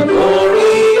 in the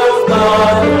glory of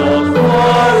God the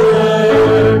Father.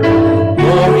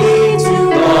 Glory to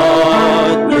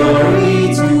God, glory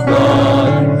to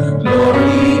God,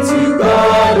 glory to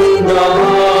God in the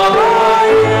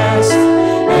highest,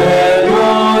 and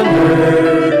on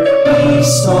earth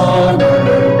peace on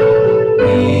earth,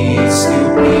 peace to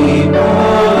people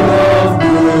of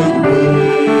good will.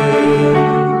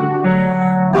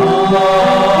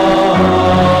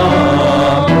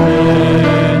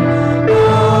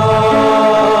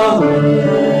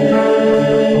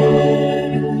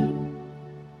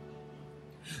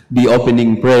 The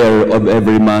opening prayer of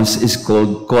every Mass is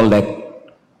called Collect.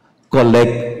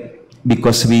 Collect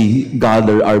because we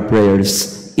gather our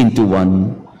prayers into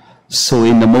one. So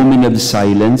in a moment of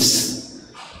silence,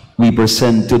 we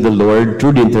present to the Lord,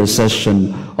 through the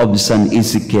intercession of San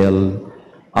Ezekiel,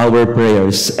 our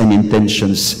prayers and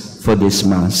intentions for this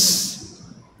Mass.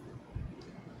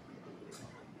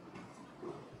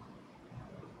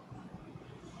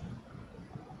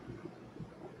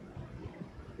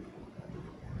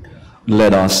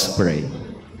 Let us pray.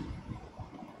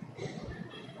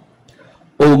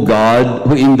 O God,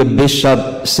 who in the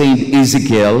Bishop Saint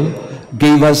Ezekiel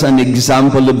gave us an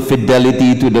example of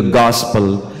fidelity to the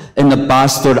gospel and a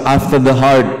pastor after the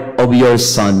heart of your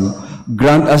Son,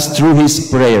 grant us through his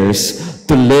prayers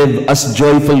to live as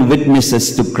joyful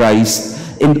witnesses to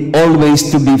Christ and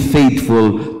always to be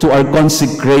faithful to our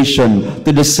consecration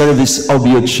to the service of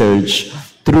your Church.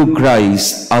 Through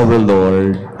Christ our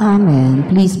Lord. Amen.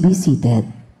 Please be seated.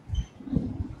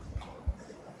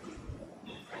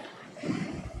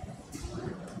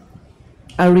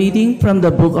 A reading from the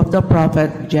book of the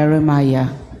prophet Jeremiah.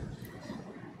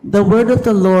 The word of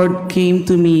the Lord came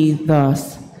to me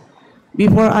thus: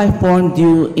 Before I formed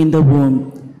you in the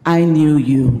womb, I knew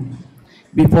you.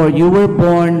 Before you were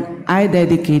born, I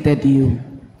dedicated you.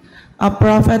 A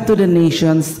prophet to the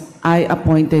nations, I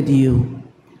appointed you.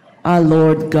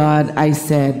 Lord God, I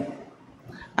said,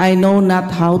 I know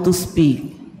not how to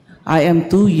speak. I am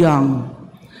too young.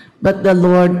 But the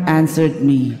Lord answered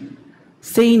me,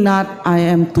 Say not, I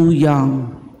am too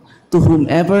young. To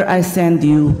whomever I send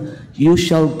you, you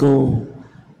shall go.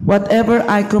 Whatever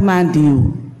I command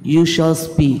you, you shall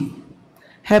speak.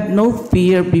 Have no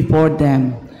fear before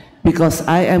them, because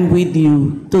I am with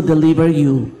you to deliver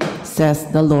you, says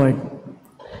the Lord.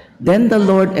 Then the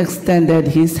Lord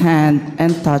extended his hand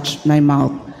and touched my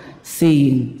mouth,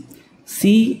 saying,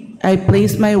 See, I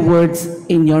place my words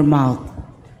in your mouth.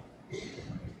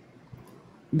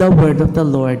 The word of the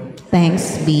Lord.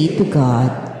 Thanks be to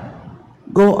God.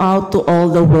 Go out to all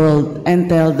the world and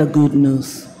tell the good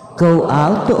news. Go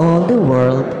out to all the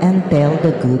world and tell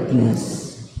the good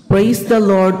news. Praise the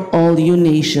Lord, all you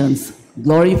nations.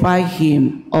 Glorify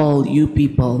him, all you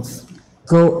peoples.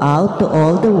 Go out to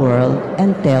all the world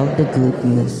and tell the good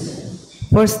news.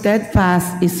 For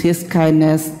steadfast is his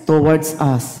kindness towards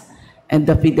us, and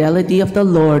the fidelity of the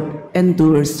Lord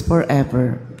endures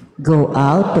forever. Go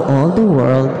out to all the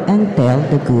world and tell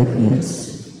the good news.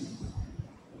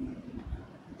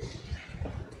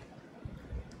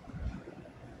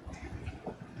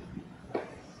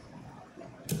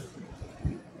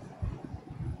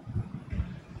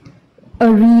 A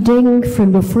reading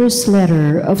from the first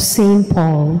letter of St.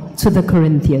 Paul to the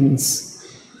Corinthians.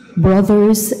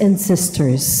 Brothers and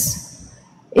sisters,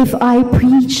 if I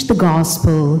preach the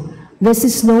gospel, this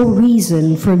is no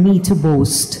reason for me to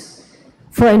boast,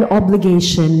 for an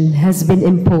obligation has been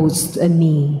imposed on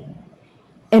me.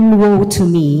 And woe to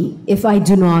me if I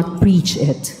do not preach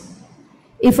it.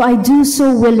 If I do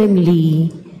so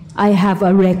willingly, I have a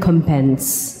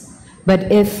recompense.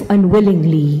 But if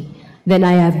unwillingly, then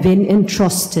I have been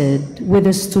entrusted with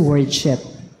a stewardship.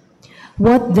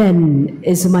 What then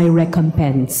is my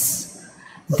recompense?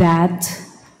 That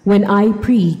when I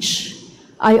preach,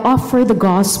 I offer the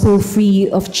gospel free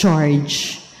of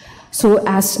charge, so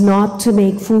as not to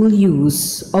make full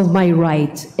use of my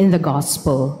right in the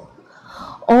gospel.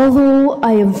 Although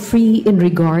I am free in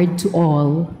regard to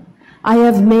all, I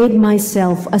have made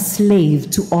myself a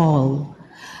slave to all,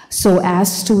 so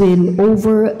as to win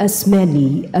over as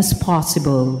many as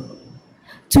possible.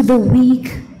 To the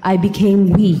weak I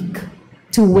became weak,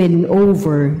 to win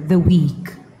over the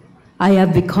weak. I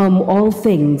have become all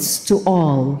things to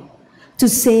all, to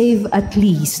save at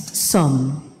least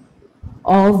some.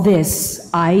 All this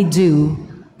I do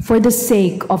for the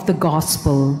sake of the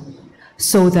gospel,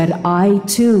 so that I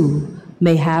too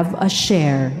may have a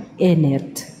share in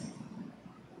it.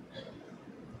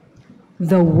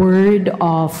 The word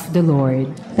of the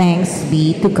Lord. Thanks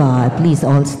be to God. Please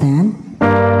all stand.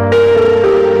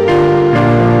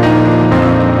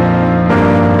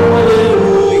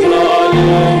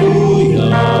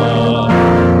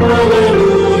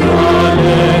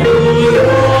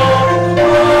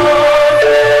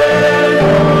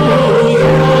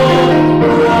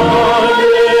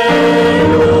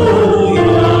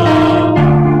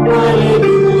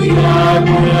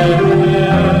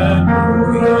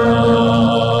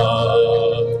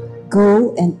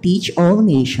 Go and teach all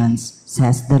nations,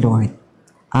 says the Lord.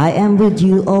 I am with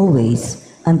you always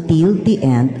until the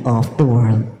end of the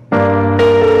world.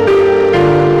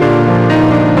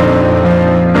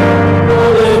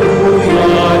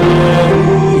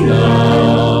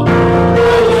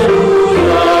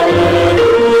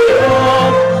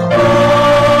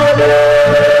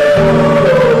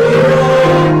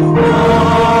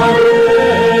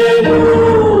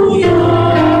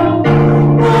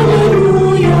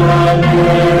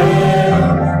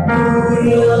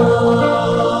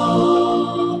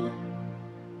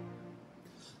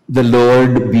 The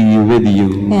Lord be with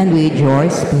you. And with your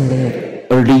spirit.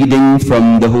 A reading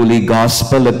from the Holy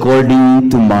Gospel according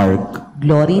to Mark.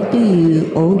 Glory to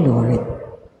you, O Lord.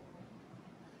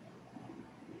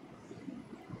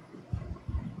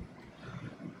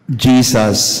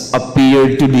 Jesus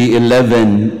appeared to the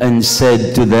 11 and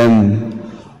said to them,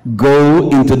 "Go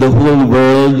into the whole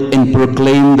world and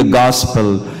proclaim the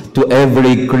gospel to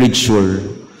every creature.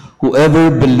 Whoever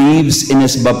believes and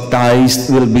is baptized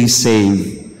will be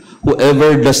saved.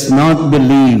 Whoever does not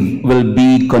believe will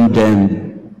be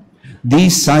condemned.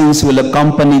 These signs will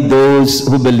accompany those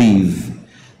who believe.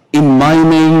 In my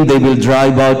name they will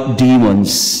drive out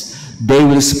demons. They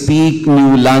will speak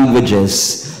new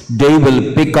languages. They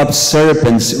will pick up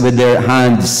serpents with their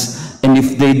hands. And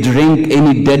if they drink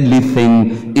any deadly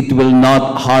thing, it will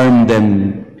not harm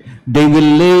them. They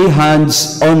will lay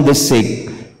hands on the sick,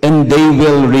 and they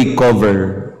will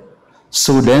recover."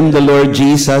 So then the Lord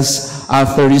Jesus,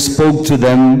 after he spoke to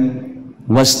them,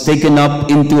 was taken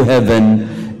up into heaven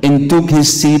and took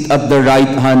his seat at the right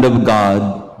hand of God.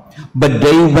 But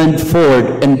they went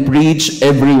forth and preached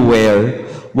everywhere,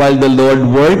 while the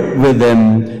Lord worked with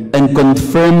them and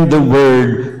confirmed the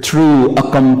word through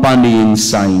accompanying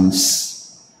signs.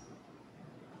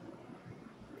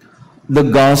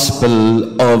 The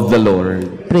Gospel of the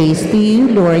Lord. Praise to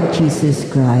you, Lord Jesus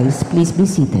Christ. Please be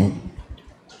seated.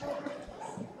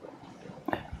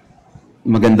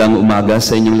 Magandang umaga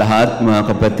sa inyong lahat, mga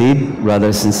kapatid,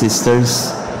 brothers and sisters.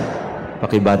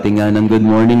 Pakibati nga ng good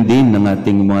morning din ng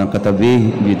ating mga katabi.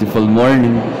 Beautiful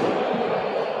morning.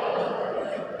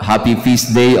 Happy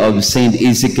Feast Day of Saint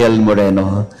Ezekiel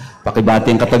Moreno.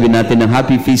 Pakibati ang katabi natin ng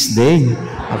Happy Feast Day.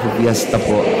 Happy Fiesta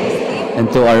po. And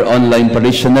to our online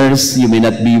parishioners, you may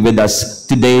not be with us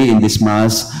today in this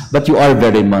Mass, but you are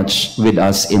very much with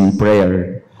us in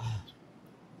prayer.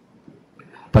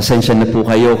 Pasensya na po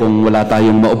kayo kung wala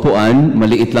tayong maupuan.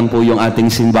 Maliit lang po yung ating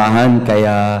simbahan,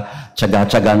 kaya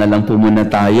tsaga-tsaga na lang po muna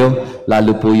tayo,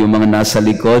 lalo po yung mga nasa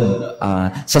likod.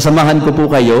 Sasamahan ko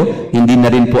po kayo, hindi na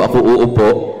rin po ako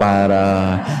uupo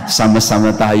para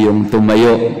sama-sama tayong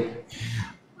tumayo.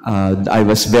 I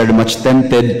was very much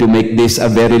tempted to make this a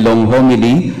very long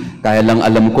homily, kaya lang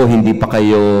alam ko hindi pa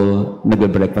kayo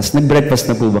nag-breakfast.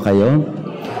 Nag-breakfast na po ba kayo?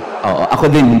 Oo, ako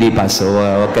din hindi pa, so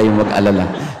huwag kayong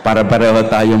mag-alala. Para pareho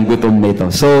tayong gutom nito.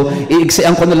 So,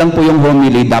 iiksian ko na lang po yung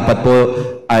homily. Dapat po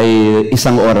ay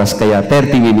 1 oras, kaya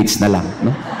 30 minutes na lang. No?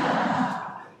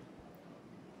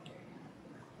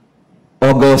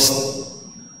 August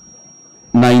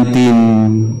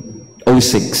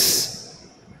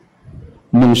 1906,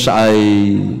 nung siya ay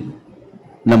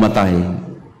namatay,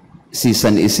 si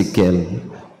San Ezekiel.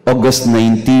 August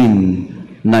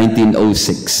 19,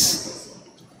 1906.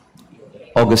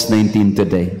 August 19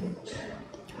 today.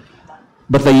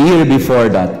 But a year before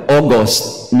that,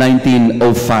 August 1905,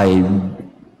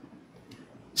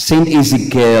 Saint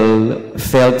Ezekiel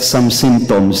felt some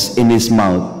symptoms in his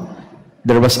mouth.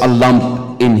 There was a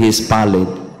lump in his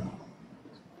palate,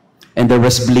 and there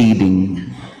was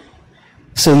bleeding.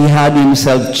 So he had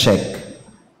himself checked.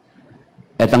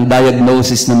 At ang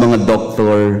diagnosis ng mga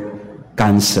doktor,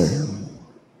 cancer.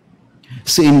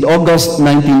 So in August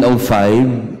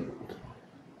 1905,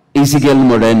 Ezekiel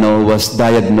Moreno was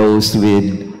diagnosed with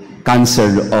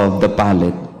cancer of the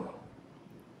palate.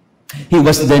 He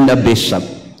was then a bishop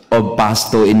of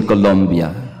Pasto in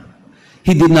Colombia.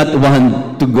 He did not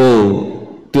want to go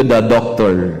to the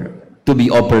doctor to be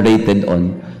operated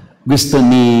on. Gusto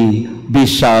ni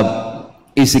Bishop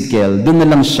Ezekiel, doon na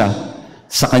lang siya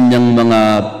sa kanyang mga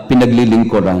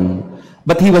pinaglilingkuran.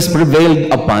 But he was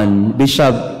prevailed upon,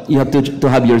 Bishop, you have to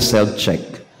have yourself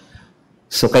checked.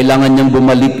 So kailangan niyang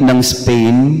bumalik ng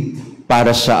Spain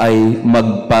para siya ay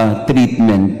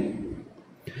magpa-treatment.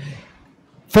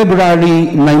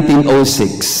 February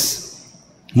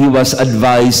 1906, he was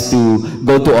advised to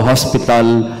go to a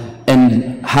hospital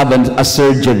and have a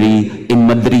surgery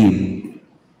in Madrid.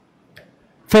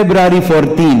 February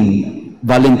 14,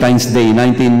 Valentine's Day,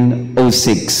 1906,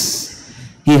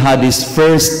 he had his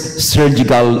first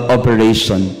surgical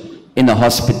operation in a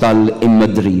hospital in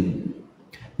Madrid.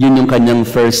 Yun yung kanyang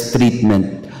first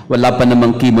treatment. Wala pa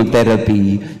namang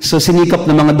chemotherapy. So sinikap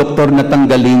ng mga doktor na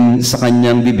tanggalin sa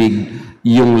kanyang bibig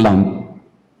yung lump.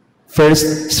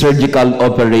 First surgical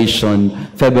operation,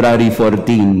 February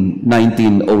 14,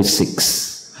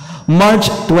 1906. March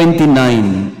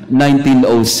 29,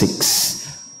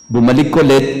 1906, bumalik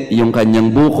ulit yung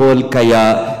kanyang bukol,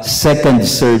 kaya second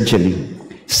surgery,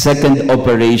 second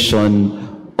operation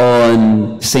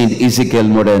on Saint Ezekiel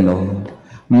Moreno.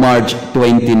 March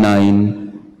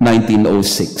 29,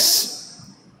 1906.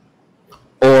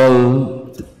 All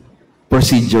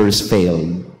procedures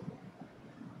failed.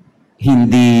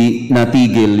 Hindi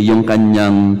natigil yung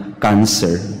kanyang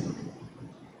cancer.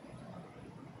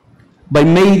 By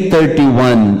May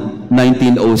 31,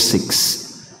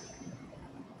 1906,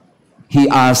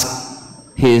 he asked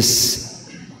his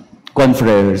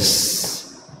confreres,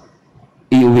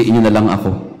 iuwi niyo na lang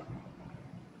ako.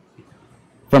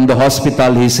 From the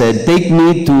hospital, he said, take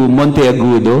me to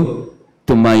Monteagudo,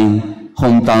 to my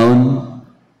hometown,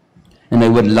 and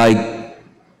I would like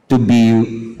to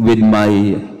be with my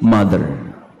mother.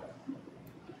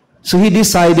 So he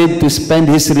decided to spend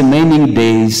his remaining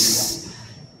days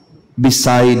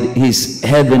beside his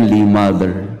heavenly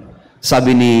mother.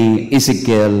 Sabi ni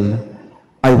Ezekiel,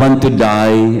 I want to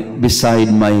die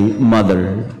beside my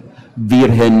mother,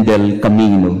 Virgen del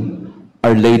Camino,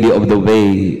 Our Lady of the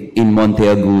Way in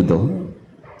Monteagudo.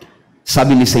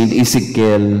 Sabi ni Saint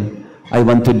Ezekiel, I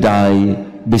want to die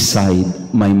beside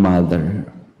my mother.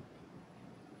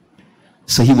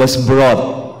 So he was brought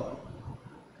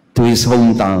to his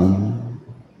hometown.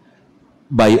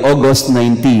 By August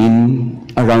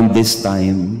 19, around this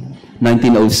time,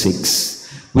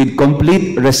 1906, with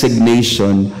complete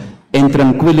resignation and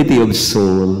tranquility of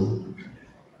soul,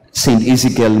 Saint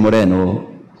Ezekiel Moreno,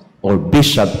 or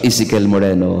Bishop Ezekiel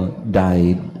Moreno,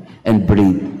 died and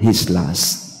breathed his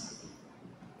last.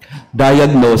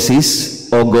 Diagnosis,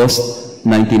 August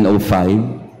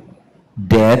 1905.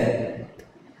 Death,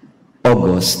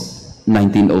 August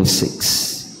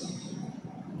 1906.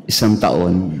 Isang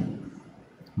taon,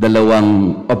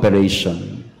 dalawang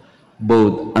operation,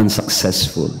 both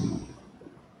unsuccessful.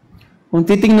 Kung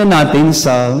titingnan natin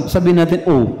sabi natin,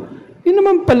 oh, yun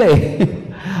naman pala eh.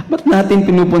 Ba't natin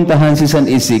pinupuntahan si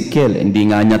San Ezekiel? Hindi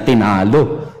nga niya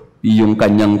tinalo yung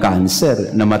kanyang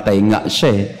cancer. Namatay nga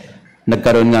siya eh.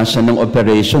 Nagkaroon nga siya ng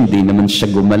operation, di naman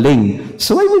siya gumaling.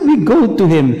 So why would we go to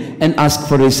him and ask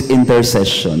for his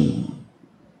intercession?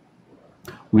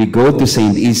 We go to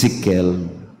Saint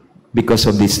Ezekiel because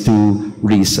of these two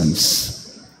reasons.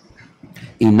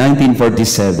 In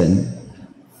 1947,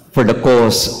 for the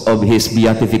cause of his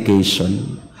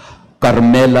beatification,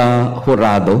 Carmela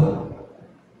Jurado,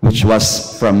 which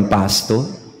was from Pasto,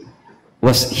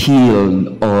 was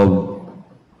healed of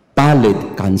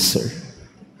palate cancer.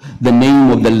 The name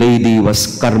of the lady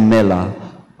was Carmela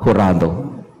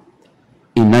Jurado.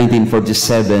 In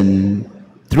 1947,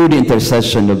 through the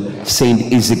intercession of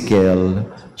Saint Ezekiel,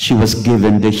 she was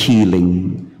given the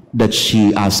healing that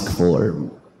she asked for.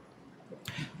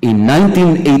 In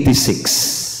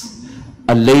 1986,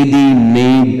 a lady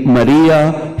named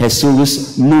Maria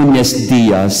Jesus Nunez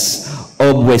Diaz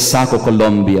of Huesaco,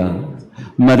 Colombia,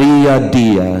 Maria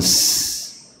Diaz,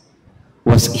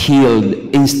 was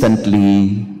healed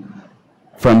instantly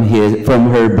from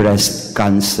her breast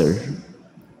cancer.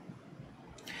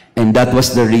 And that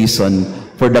was the reason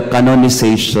for the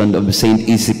canonization of Saint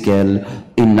Ezekiel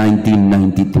in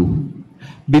 1992.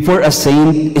 Before a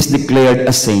saint is declared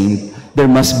a saint, there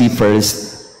must be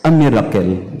first a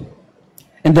miracle.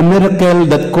 And the miracle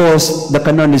that caused the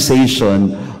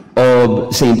canonization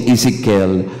of Saint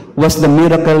Ezekiel was the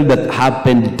miracle that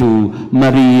happened to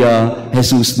Maria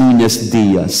Jesus Nunez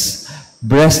Diaz,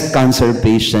 breast cancer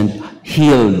patient,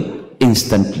 healed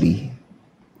instantly.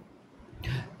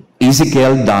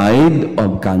 Ezekiel died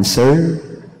of cancer,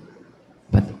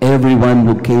 but everyone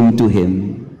who came to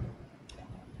him,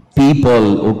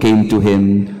 people who came to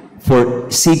him for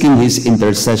seeking his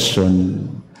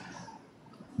intercession,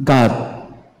 got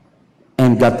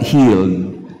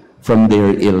healed from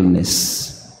their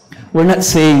illness. We're not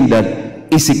saying that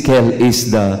Ezekiel is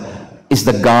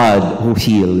the God who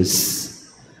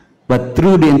heals, but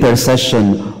through the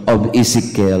intercession of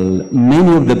Ezekiel,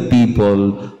 many of the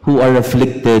people who are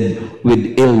afflicted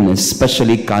with illness,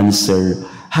 especially cancer,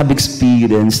 have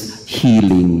experienced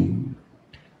healing.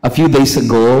 A few days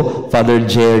ago, Father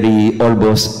Jerry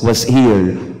Orbos was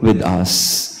here with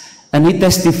us, and he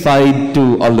testified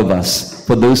to all of us,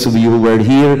 for those of you who were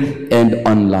here and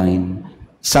online.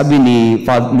 Sabi ni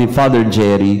Father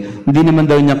Jerry, hindi naman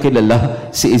daw niya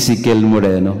kilala si Ezekiel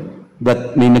Moreno,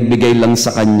 but may nagbigay lang sa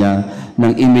kanya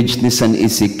ng image ni San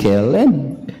Ezekiel.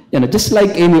 And just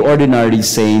like any ordinary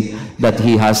saint that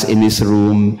he has in his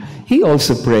room, he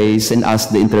also prays and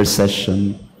asks the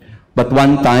intercession. But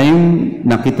one time,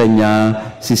 nakita niya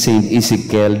si Saint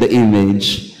Ezekiel, the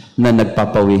image na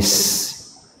nagpapawis.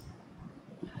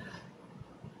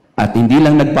 At hindi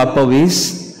lang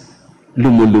nagpapawis,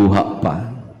 lumuluha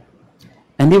pa.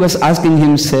 And he was asking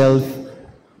himself,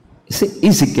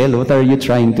 Ezekiel, what are you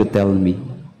trying to tell me?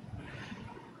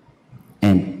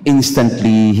 And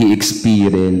instantly, he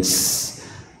experienced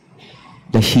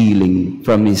the healing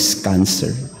from his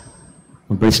cancer,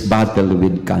 from his battle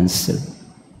with cancer.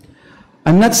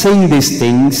 I'm not saying these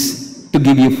things to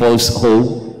give you false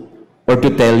hope or to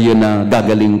tell you na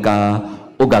gagaling ka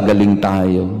o gagaling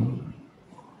tayo.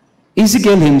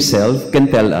 Ezekiel himself can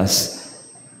tell us,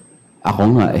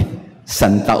 ako nga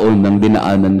isang taon nang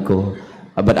dinaanan ko,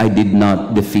 but I did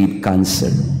not defeat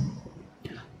cancer.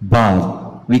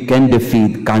 But we can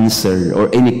defeat cancer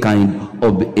or any kind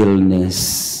of illness.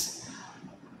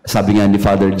 Sabi nga ni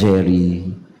Father Jerry,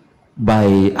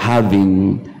 by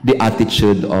having the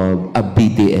attitude of a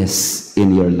BTS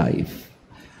in your life.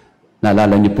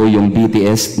 Naalala niyo po yung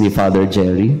BTS ni Father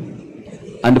Jerry?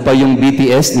 Ano pa yung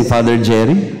BTS ni Father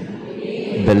Jerry?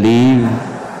 Believe,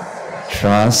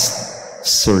 trust,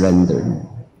 surrender.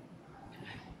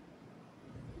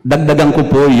 Dagdagan ko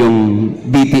po yung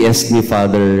BTS ni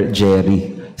Father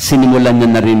Jerry. Sinimulan niya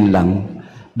na rin lang.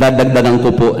 Dadagdagan ko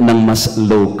po ng mas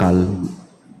local.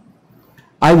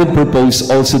 I would propose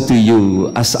also to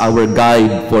you as our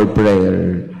guide for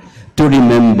prayer to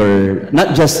remember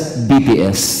not just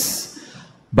BTS,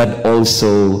 but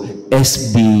also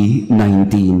SB19.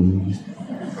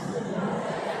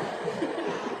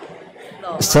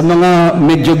 Sa mga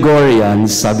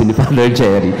Medjugorrians, sabi ni Father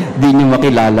Jerry, di nyo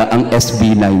makilala ang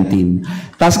SB19.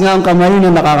 Tapos nga ang kamay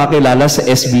na nakakakilala sa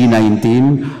SB19,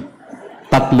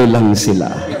 3 lang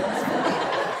sila.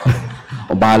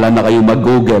 O bahala na kayo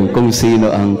mag-google kung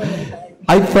sino ang...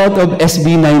 I thought of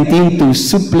SB19 to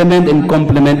supplement and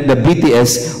complement the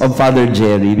BTS of Father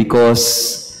Jerry because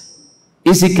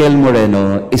Ezekiel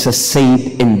Moreno is a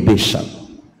saint and bishop.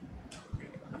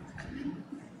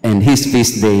 And his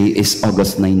feast day is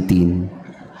August 19.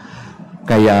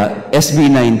 Kaya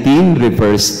SB19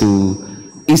 refers to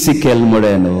Ezekiel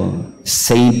Moreno,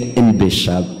 saint and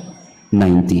bishop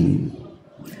 19.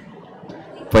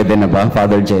 Pwede na ba,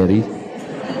 Father Jerry?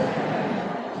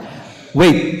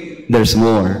 Wait, there's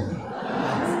more.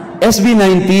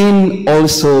 SB19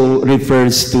 also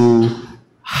refers to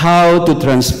how to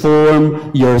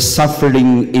transform your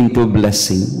suffering into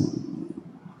blessing.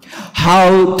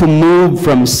 How to move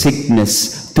from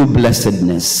sickness to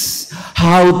blessedness.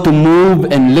 How to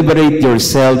move and liberate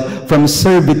yourself from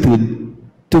servitude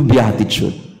to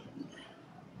beatitude.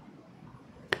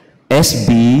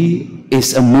 SB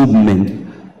is a movement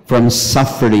from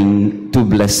suffering to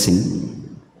blessing.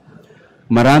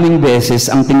 Maraming beses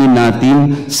ang tingin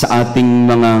natin sa ating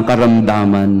mga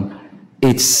karamdaman,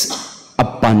 it's a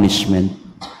punishment,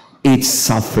 it's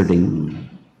suffering.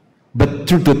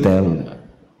 But true to tell,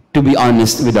 to be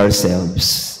honest with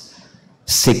ourselves,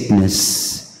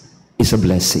 sickness is a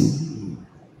blessing.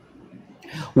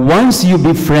 Once you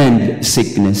befriend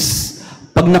sickness,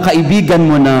 Pag nakaibigan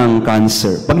mo na ang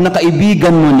cancer, pag nakaibigan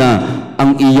mo na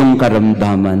ang iyong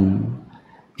karamdaman,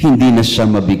 hindi na siya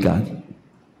mabigat.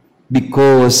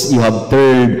 Because you have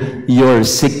turned your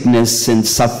sickness and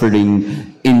suffering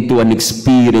into an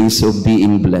experience of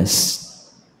being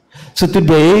blessed. So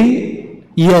today,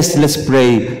 yes, let's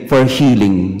pray for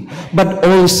healing. But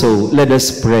also, let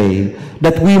us pray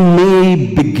that we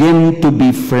may begin to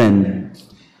befriend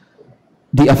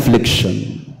the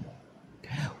affliction.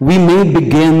 We may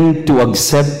begin to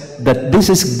accept that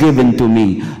this is given to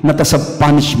me, not as a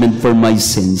punishment for my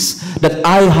sins. That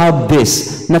I have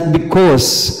this, not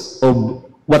because of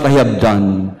what I have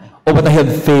done, or what I have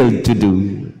failed to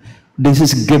do. This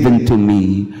is given to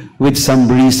me with some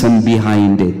reason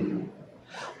behind it.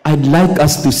 I'd like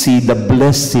us to see the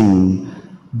blessing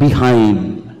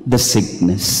behind the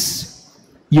sickness.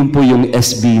 Yun po yung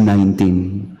SB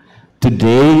 19.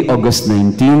 Today, August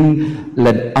 19,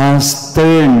 let us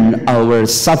turn our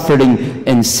suffering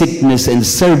and sickness and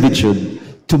servitude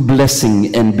to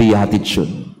blessing and beatitude.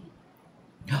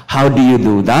 How do you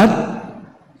do that?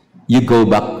 You go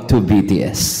back to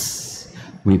BTS.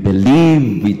 We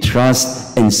believe, we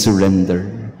trust, and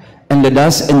surrender. And let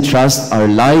us entrust our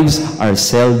lives,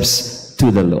 ourselves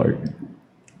to the Lord.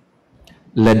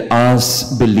 Let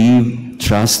us believe,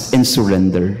 trust, and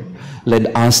surrender.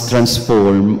 Let us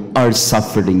transform our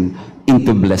suffering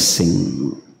into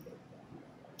blessing.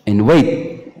 And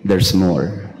wait, there's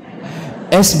more.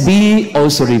 SB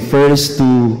also refers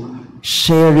to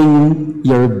sharing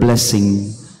your blessing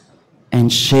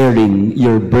and sharing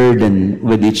your burden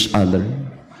with each other.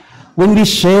 When we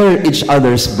share each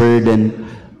other's burden,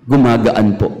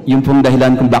 gumagaan po. Yung pong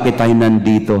dahilan kung bakit tayo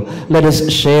nandito. Let us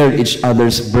share each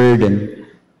other's burden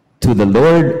to the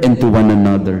Lord and to one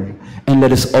another. And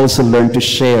let us also learn to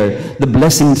share the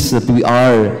blessings that we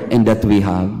are and that we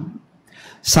have.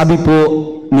 Sabi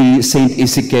po ni Saint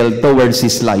Ezekiel towards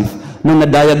his life, nung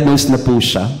na-diagnose na po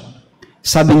siya,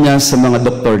 sabi niya sa mga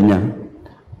doktor niya,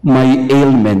 my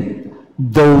ailment,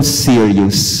 though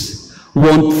serious,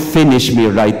 won't finish me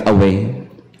right away.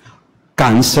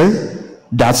 Cancer,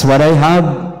 that's what I have,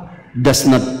 does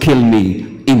not kill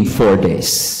me in 4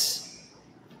 days.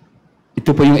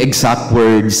 Ito po yung exact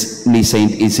words ni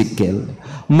Saint Ezekiel.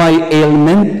 My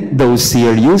ailment, though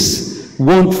serious,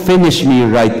 won't finish me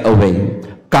right away.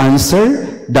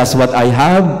 Cancer, that's what I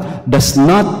have, does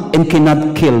not and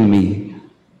cannot kill me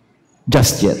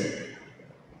just yet.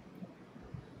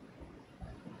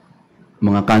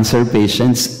 Mga cancer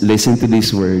patients, listen to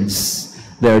these words.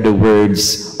 They are the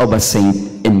words of a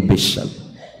saint and bishop.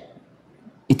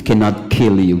 It cannot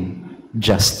kill you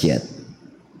just yet.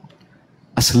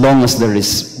 As long as there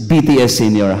is BTS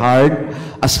in your heart,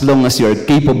 as long as you are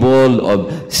capable of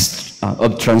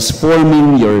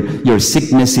transforming your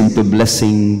sickness into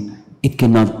blessing, it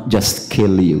cannot just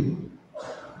kill you.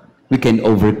 We can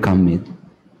overcome it.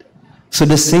 So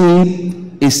the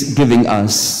saint is giving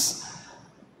us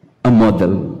a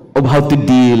model of how to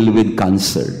deal with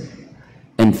cancer.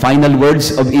 And final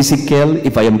words of Ezekiel,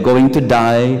 if I am going to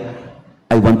die,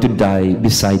 I want to die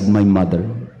beside my mother.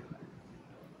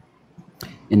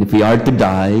 And if we are to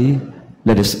die,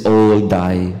 let us all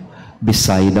die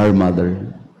beside our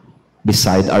mother,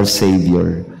 beside our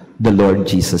Savior, the Lord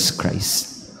Jesus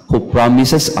Christ, who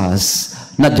promises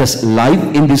us not just life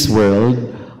in this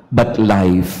world, but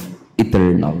life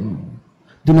eternal.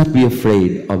 Do not be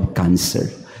afraid of cancer.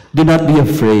 Do not be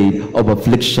afraid of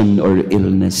affliction or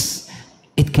illness.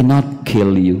 It cannot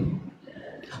kill you.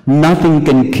 Nothing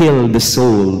can kill the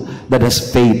soul that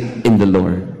has faith in the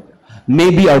Lord.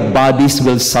 Maybe our bodies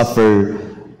will suffer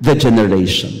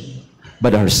degeneration,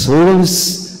 but our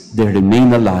souls, they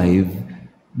remain alive,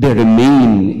 they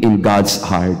remain in God's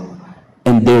heart,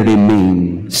 and they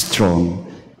remain strong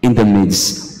in the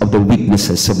midst of the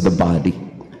weaknesses of the body.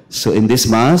 So in this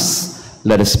Mass,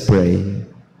 let us pray.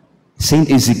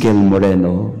 Saint Ezekiel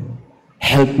Moreno,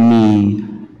 help me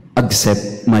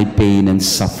accept my pain and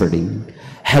suffering.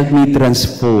 Help me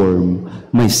transform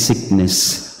my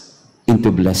sickness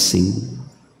into blessing,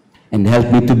 and help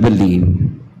me to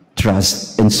believe,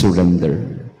 trust, and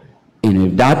surrender. And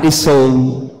if that is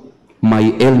so,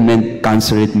 my ailment,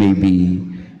 cancer it may be,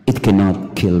 it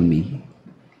cannot kill me.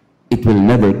 It will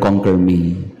never conquer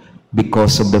me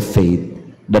because of the faith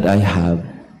that I have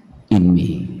in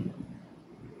me.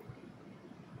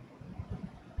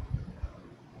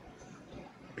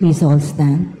 Please all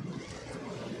stand.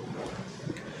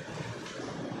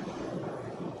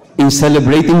 In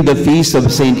celebrating the feast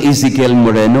of Saint Ezekiel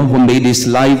Moreno, who made his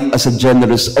life as a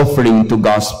generous offering to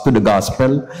the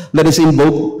gospel, let us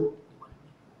invoke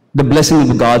the blessing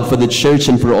of God for the Church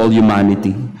and for all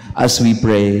humanity. As we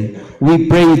pray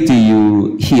to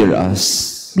you, hear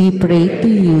us. We pray to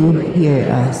you, hear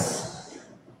us.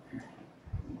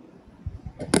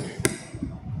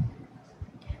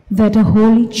 That the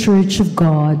Holy Church of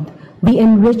God be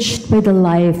enriched by the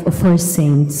life of her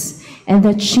saints, and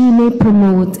that she may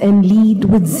promote and lead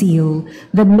with zeal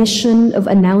the mission of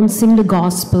announcing the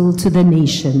gospel to the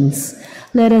nations.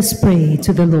 Let us pray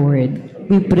to the Lord.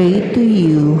 We pray to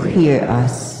you, hear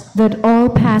us. That all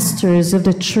pastors of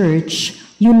the Church,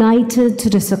 united to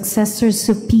the successors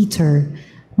of Peter,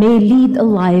 may lead a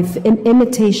life in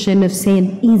imitation of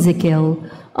Saint Ezekiel,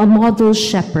 a model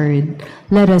shepherd.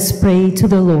 Let us pray to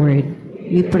the Lord.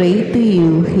 We pray to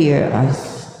you, hear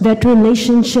us. That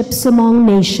relationships among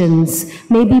nations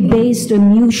may be based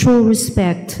on mutual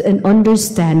respect and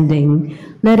understanding.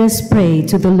 Let us pray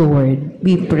to the Lord.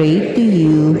 We pray to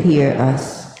you, hear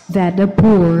us. That the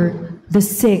poor, the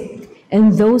sick,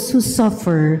 and those who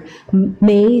suffer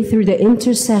may, through the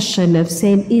intercession of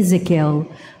Saint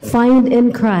Ezekiel, find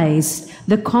in Christ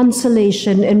the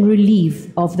consolation and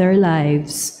relief of their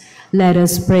lives. Let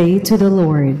us pray to the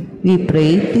Lord. We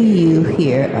pray to you,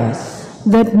 hear us.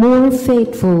 That more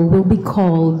faithful will be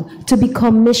called to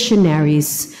become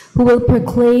missionaries who will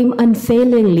proclaim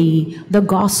unfailingly the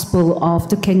gospel of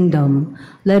the kingdom.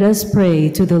 Let us pray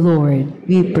to the Lord.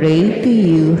 We pray to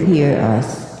you, hear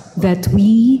us. That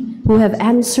we who have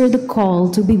answered the call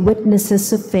to be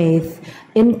witnesses of faith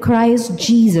in Christ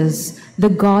Jesus, the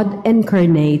God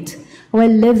incarnate, while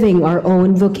living our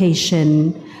own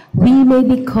vocation, we may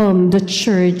become the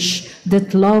Church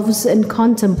that loves and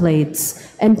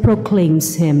contemplates and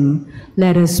proclaims him.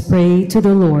 Let us pray to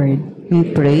the Lord.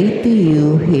 We pray to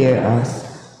you, hear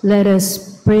us. Let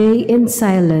us pray in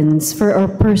silence for our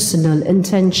personal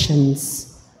intentions.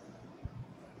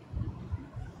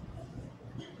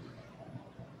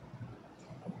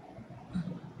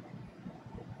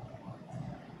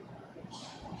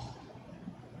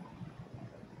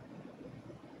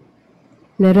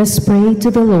 Let us pray to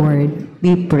the Lord.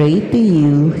 We pray to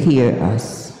you, hear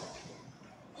us.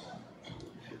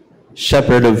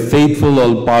 Shepherd of faithful,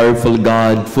 all-powerful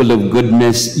God, full of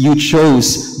goodness, you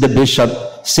chose the Bishop,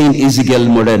 Saint Ezekiel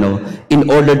Moreno,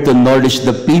 in order to nourish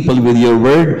the people with your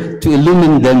word, to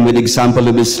illumine them with example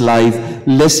of his life.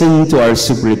 Listen to our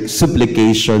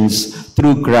supplications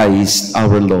through Christ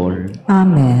our Lord.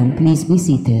 Amen. Please be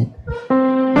seated.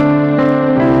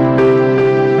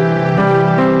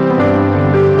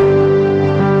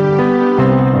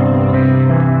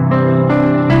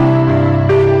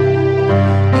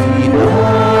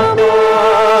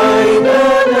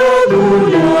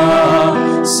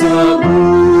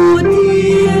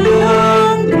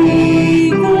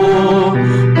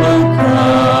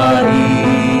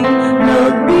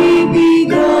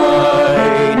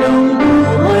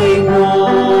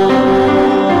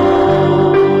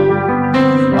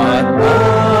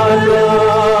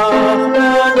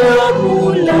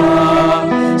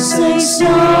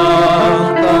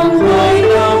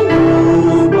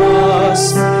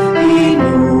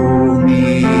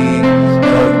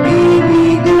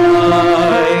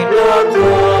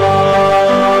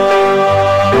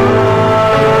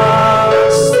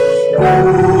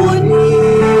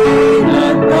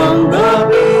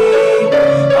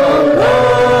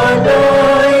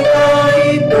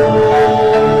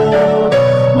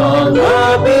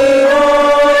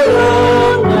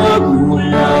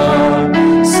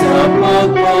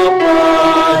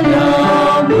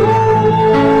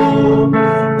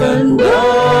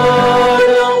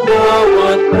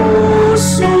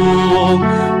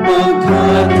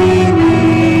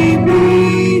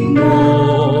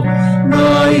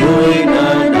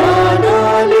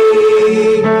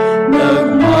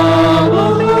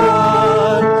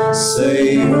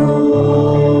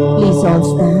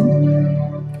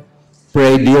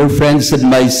 Dear friends, that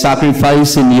my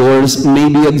sacrifice and yours may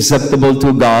be acceptable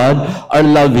to God, our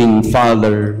loving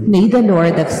Father. May the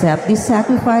Lord accept this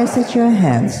sacrifice at your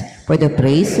hands for the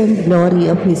praise and glory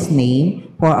of his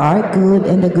name, for our good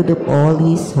and the good of all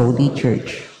his holy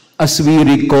church. As we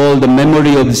recall the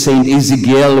memory of Saint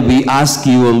Ezekiel, we ask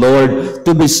you, O Lord,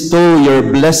 to bestow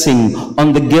your blessing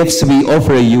on the gifts we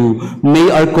offer you. May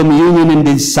our communion in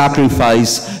this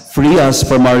sacrifice free us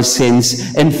from our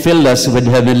sins and fill us with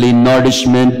heavenly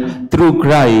nourishment, through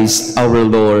Christ our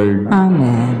Lord.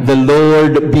 Amen. The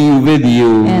Lord be with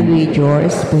you. And with your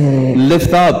spirit.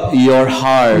 Lift up your We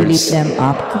hearts. lift them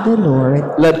up to the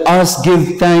Lord. Let us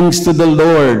give thanks to the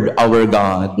Lord our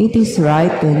God. It is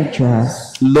right and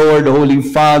just. Lord, Holy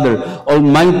Father,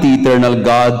 Almighty, Eternal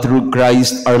God, through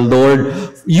Christ our Lord,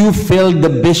 you filled the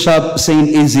Bishop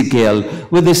Saint Ezekiel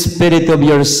with the Spirit of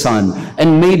your Son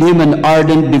and made him an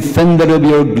ardent defender of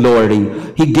your glory.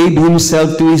 He gave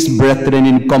himself to his brethren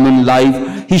in common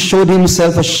life. He showed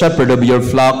himself a shepherd of your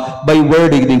flock by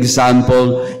word and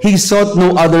example. He sought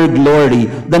no other glory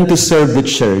than to serve the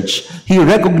church. He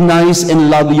recognized and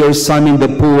loved your Son in the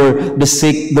poor, the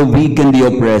sick, the weak, and the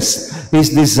oppressed. His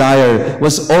desire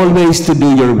was always to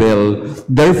do your will.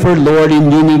 Therefore, Lord,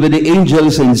 in union with the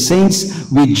angels and saints,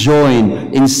 we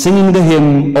join in singing the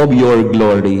hymn of your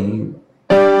glory.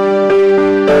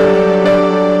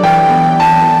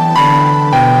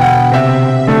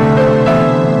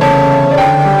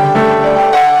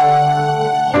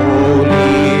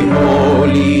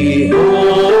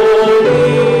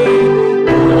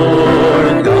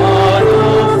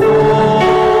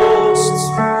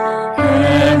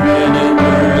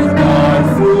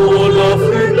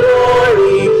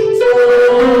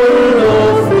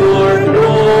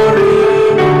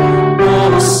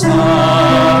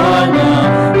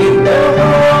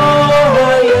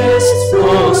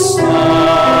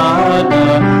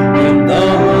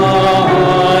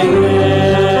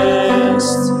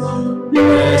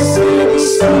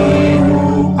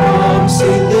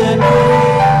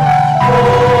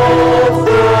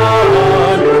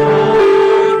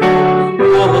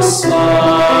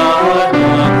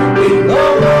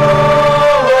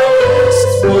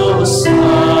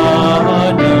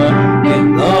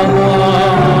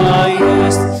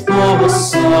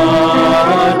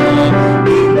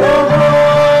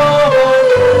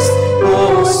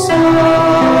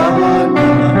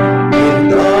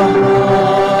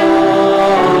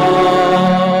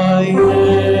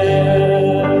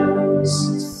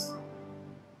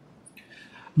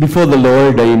 Before the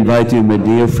Lord, I invite you, my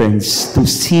dear friends, to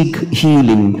seek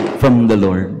healing from the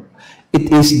Lord.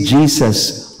 It is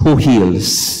Jesus who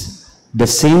heals. The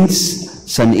saints,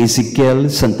 San Ezekiel,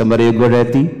 Santa Maria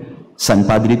Goretti, San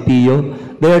Padre Pio,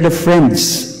 they are the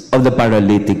friends of the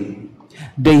paralytic.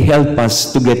 They help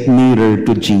us to get nearer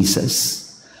to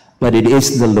Jesus. But it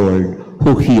is the Lord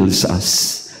who heals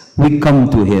us. We come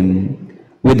to him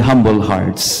with humble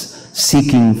hearts,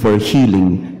 seeking for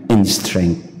healing and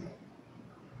strength.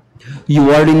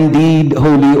 You are indeed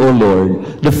holy, O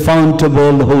Lord, the fount of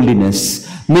all holiness.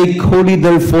 Make holy,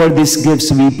 therefore, these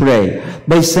gifts, we pray,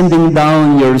 by sending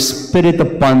down your Spirit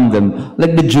upon them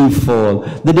like the dewfall,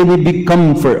 that they may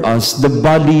become for us the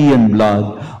body and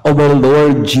blood of our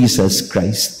Lord Jesus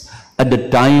Christ. At the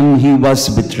time he was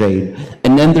betrayed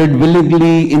and entered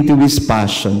willingly into his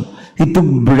passion, he took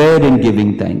bread and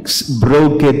giving thanks,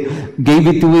 broke it, gave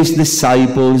it to his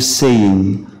disciples,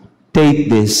 saying, "Take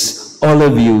this, all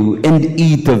of you, and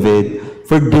eat of it,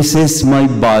 for this is my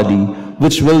body,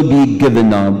 which will be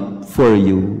given up for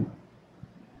you."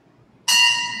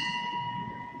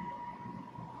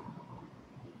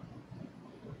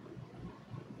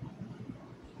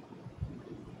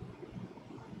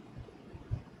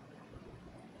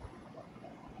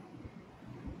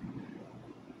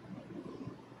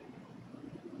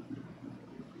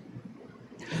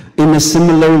 In a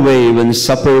similar way, when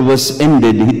supper was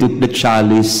ended, he took the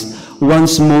chalice,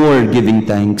 once more giving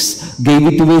thanks, gave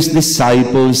it to his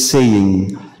disciples,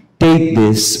 saying, "Take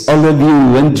this, all of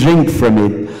you, and drink from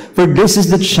it, for this is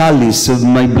the chalice of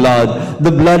my blood,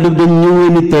 the blood of the new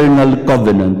and eternal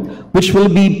covenant, which will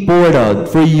be poured out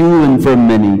for you and for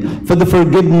many, for the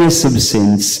forgiveness of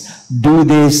sins. Do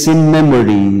this in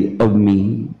memory of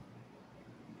me."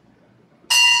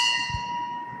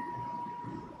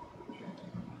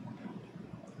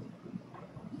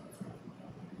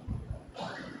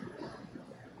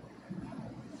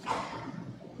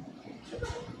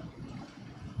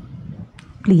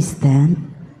 Please stand.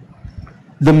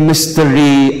 The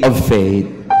mystery of faith.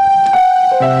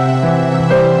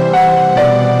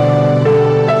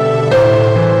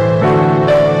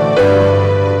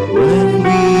 When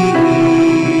we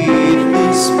eat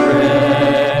this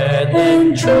bread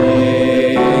and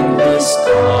drink this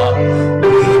cup,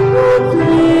 we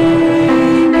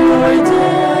proclaim your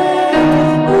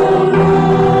death, O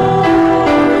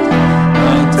Lord,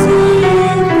 until you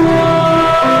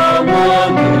come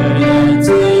again,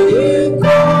 until you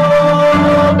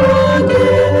come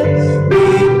again. We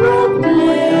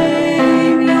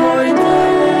proclaim your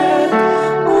death,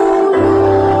 O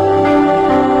Lord.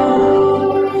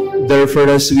 Therefore,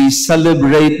 as we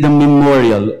celebrate the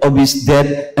memorial of his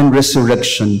death and and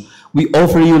resurrection, we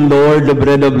offer you, Lord, the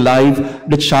bread of life,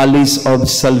 the chalice of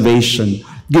salvation,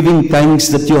 giving thanks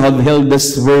that you have held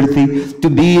us worthy to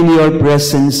be in your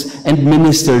presence and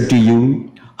minister to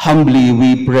you. Humbly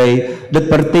we pray that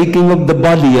partaking of the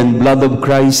body and blood of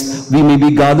Christ, we may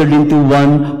be gathered into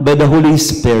one by the Holy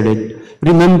Spirit.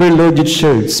 Remember, Lord, your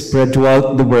church spread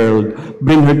throughout the world.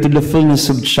 Bring her to the fullness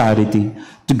of charity,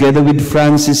 together with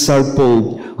Francis, our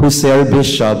Pope, Jose, our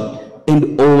Bishop,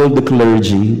 and all the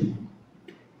clergy.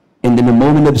 And in a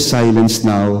moment of silence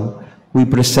now, we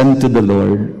present to the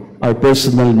Lord our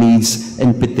personal needs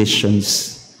and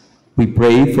petitions. We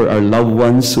pray for our loved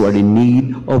ones who are in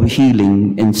need of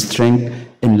healing and strength,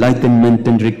 enlightenment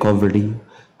and recovery,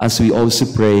 as we also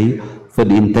pray for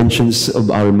the intentions of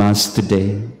our Mass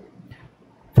today.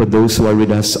 For those who are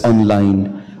with us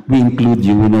online, we include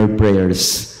you in our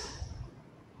prayers.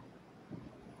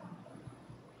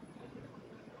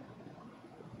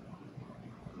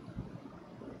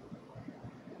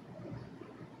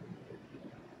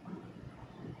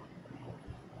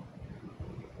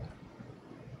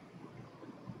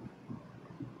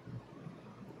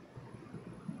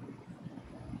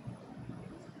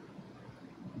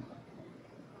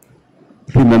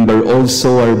 Remember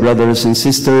also our brothers and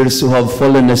sisters who have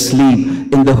fallen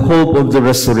asleep in the hope of the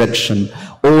resurrection.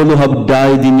 All who have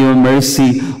died in your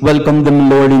mercy, welcome them,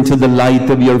 Lord, into the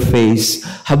light of your face.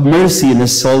 Have mercy on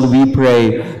us all, we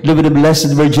pray. Live with the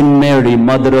Blessed Virgin Mary,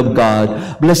 Mother of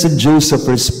God, Blessed Joseph,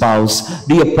 her spouse,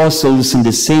 the apostles and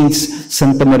the saints,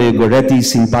 Santa Maria Goretti,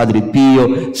 Saint Padre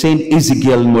Pio, Saint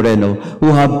Ezekiel Moreno,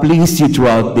 who have pleased you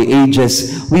throughout the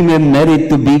ages. We may merit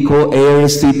to be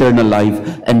co-heirs to eternal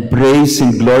life and praise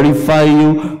and glorify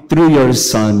you through your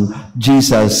Son,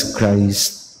 Jesus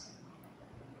Christ.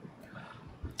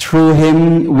 Through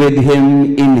him, with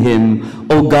him, in him,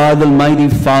 O God, Almighty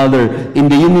Father, in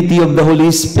the unity of the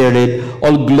Holy Spirit,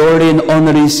 all glory and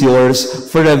honor is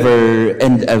yours forever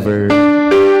and ever.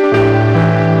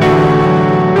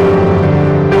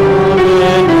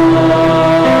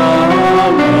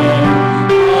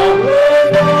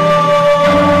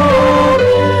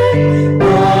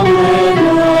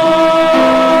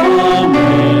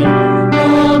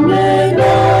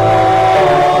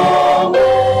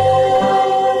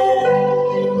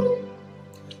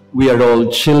 We are all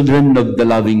children of the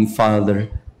loving Father.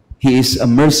 He is a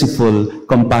merciful,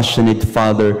 compassionate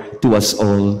Father to us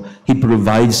all. He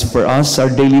provides for us our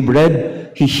daily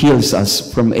bread. He heals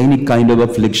us from any kind of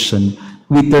affliction.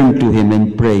 We turn to him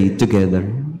and pray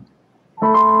together.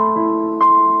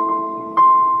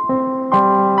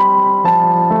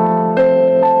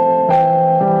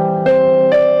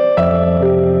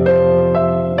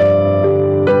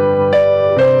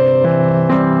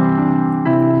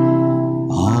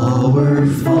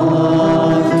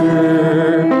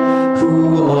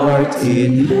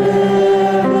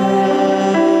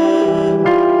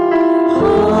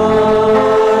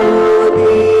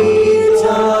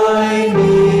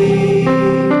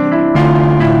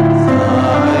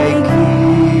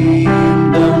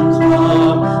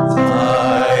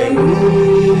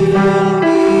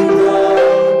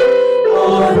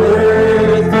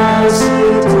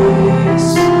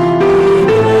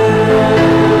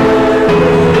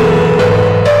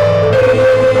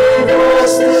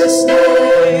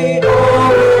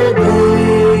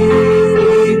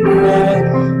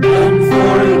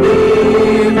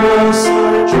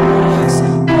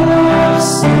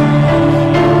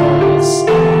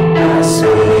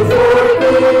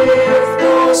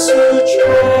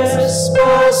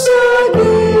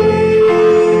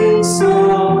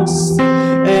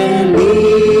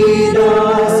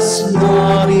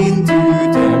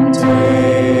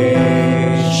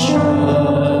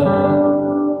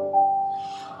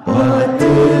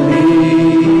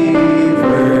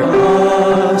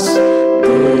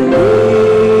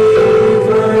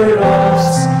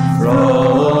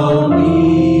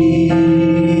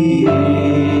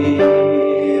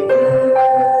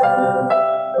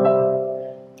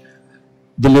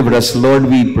 Deliver us, Lord,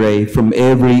 we pray, from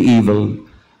every evil.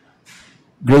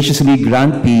 Graciously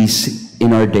grant peace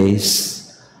in our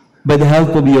days. By the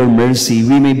help of your mercy,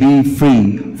 we may be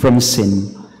free from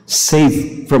sin,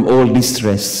 safe from all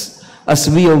distress, as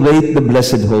we await the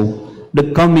blessed hope,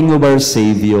 the coming of our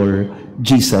Savior,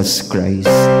 Jesus Christ.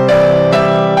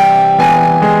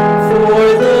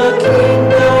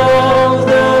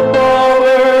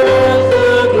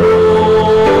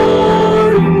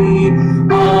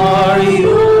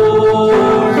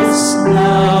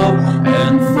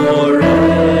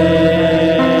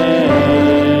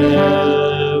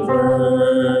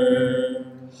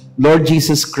 Lord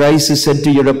Jesus Christ, who said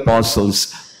to your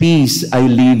apostles, Peace I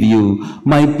leave you,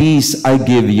 my peace I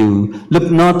give you. Look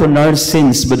not on our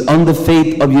sins, but on the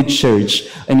faith of your church,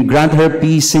 and grant her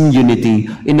peace and unity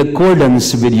in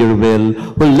accordance with your will,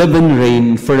 who live and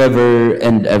reign forever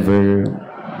and ever.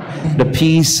 The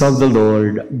peace of the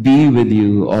Lord be with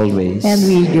you always. And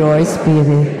with your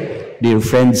spirit. Dear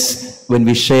friends, when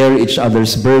we share each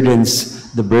other's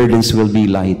burdens, the burdens will be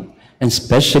light. And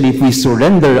especially if we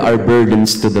surrender our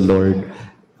burdens to the Lord,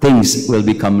 things will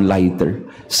become lighter.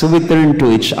 So we turn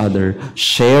to each other,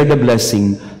 share the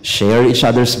blessing, share each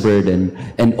other's burden,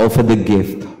 and offer the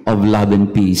gift of love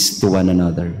and peace to one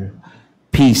another.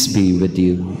 Peace be with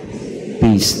you.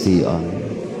 Peace to you all.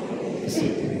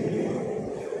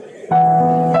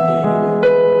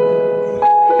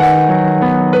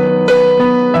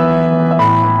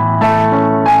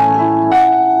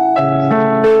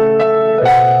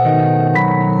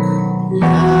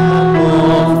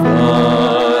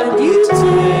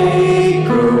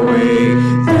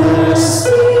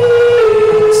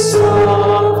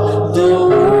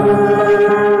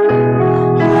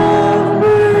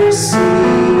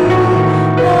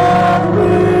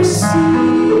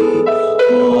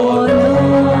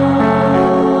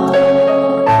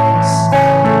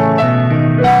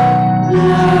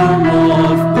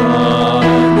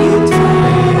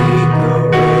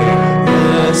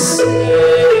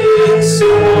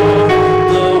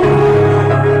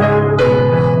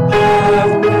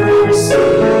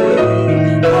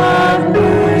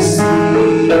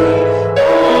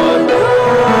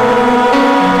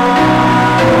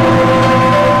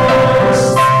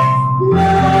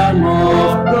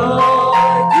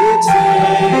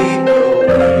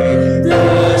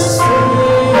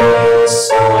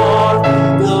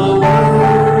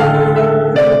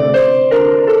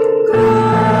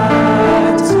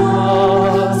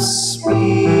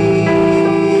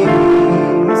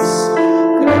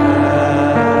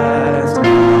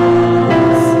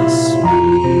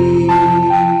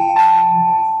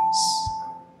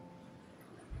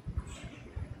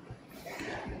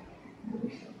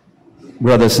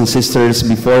 Brothers and sisters,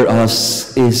 before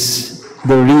us is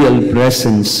the real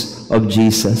presence of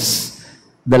Jesus,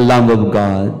 the Lamb of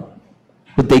God,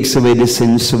 who takes away the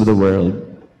sins of the world,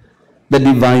 the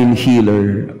divine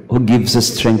healer who gives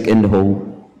us strength and hope.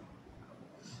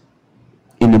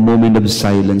 In a moment of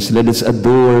silence, let us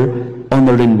adore,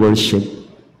 honor, and worship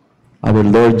our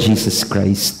Lord Jesus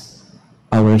Christ,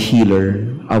 our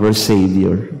healer, our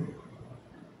Savior.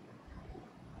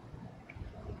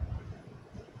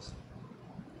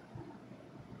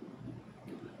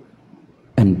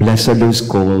 And blessed are those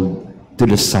called to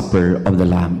the supper of the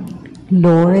Lamb.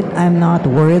 Lord, I'm not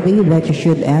worthy that you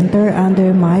should enter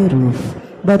under my roof,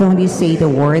 but only say the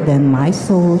word and my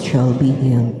soul shall be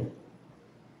healed.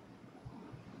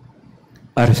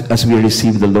 As we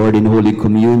receive the Lord in Holy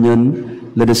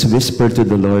Communion, let us whisper to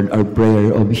the Lord our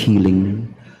prayer of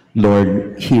healing.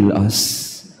 Lord, heal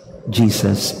us.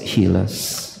 Jesus, heal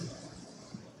us.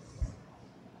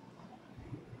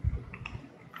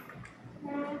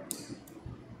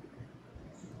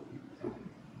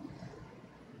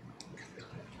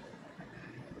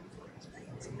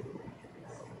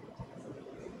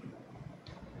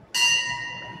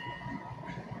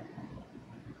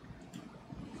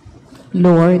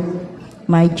 Lord,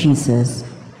 my Jesus,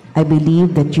 I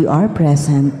believe that you are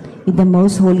present in the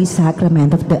most holy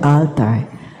sacrament of the altar.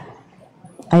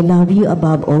 I love you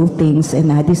above all things, and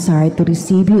I desire to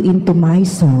receive you into my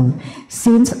soul.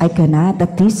 Since I cannot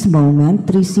at this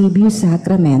moment receive you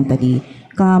sacramentally,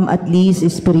 come at least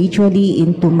spiritually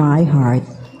into my heart.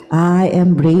 I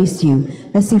embrace you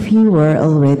as if you were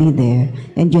already there,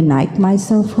 and unite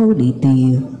myself wholly to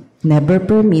you. Never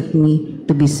permit me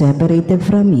to be separated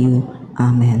from you.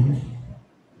 Amen.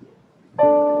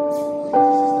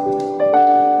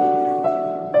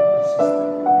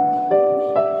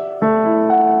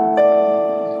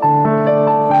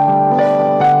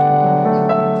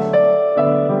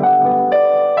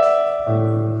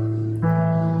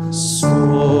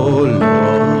 Soul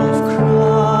of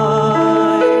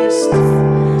Christ,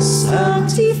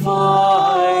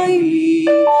 sanctify me.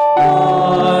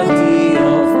 Body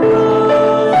of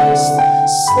Christ,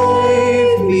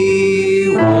 save me.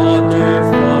 Water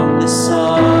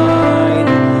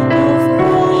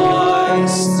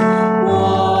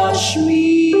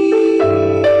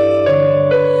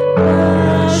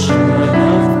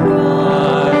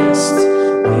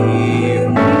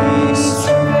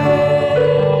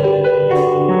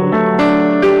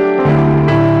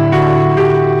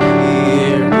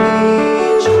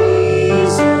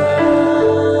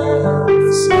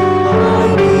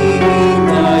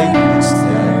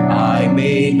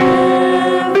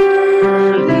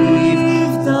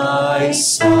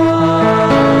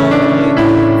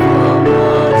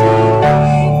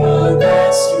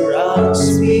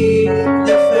Spirit,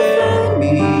 defend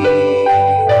me.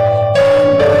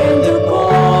 And when the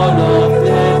call of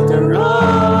death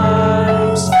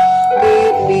arrives,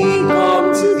 bid me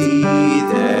come to thee,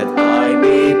 that I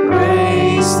may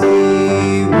praise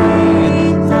thee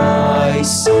with thy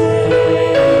saints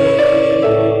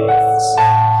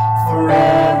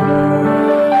forever.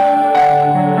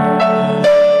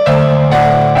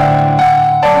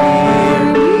 Hear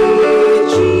me,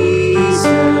 Jesus,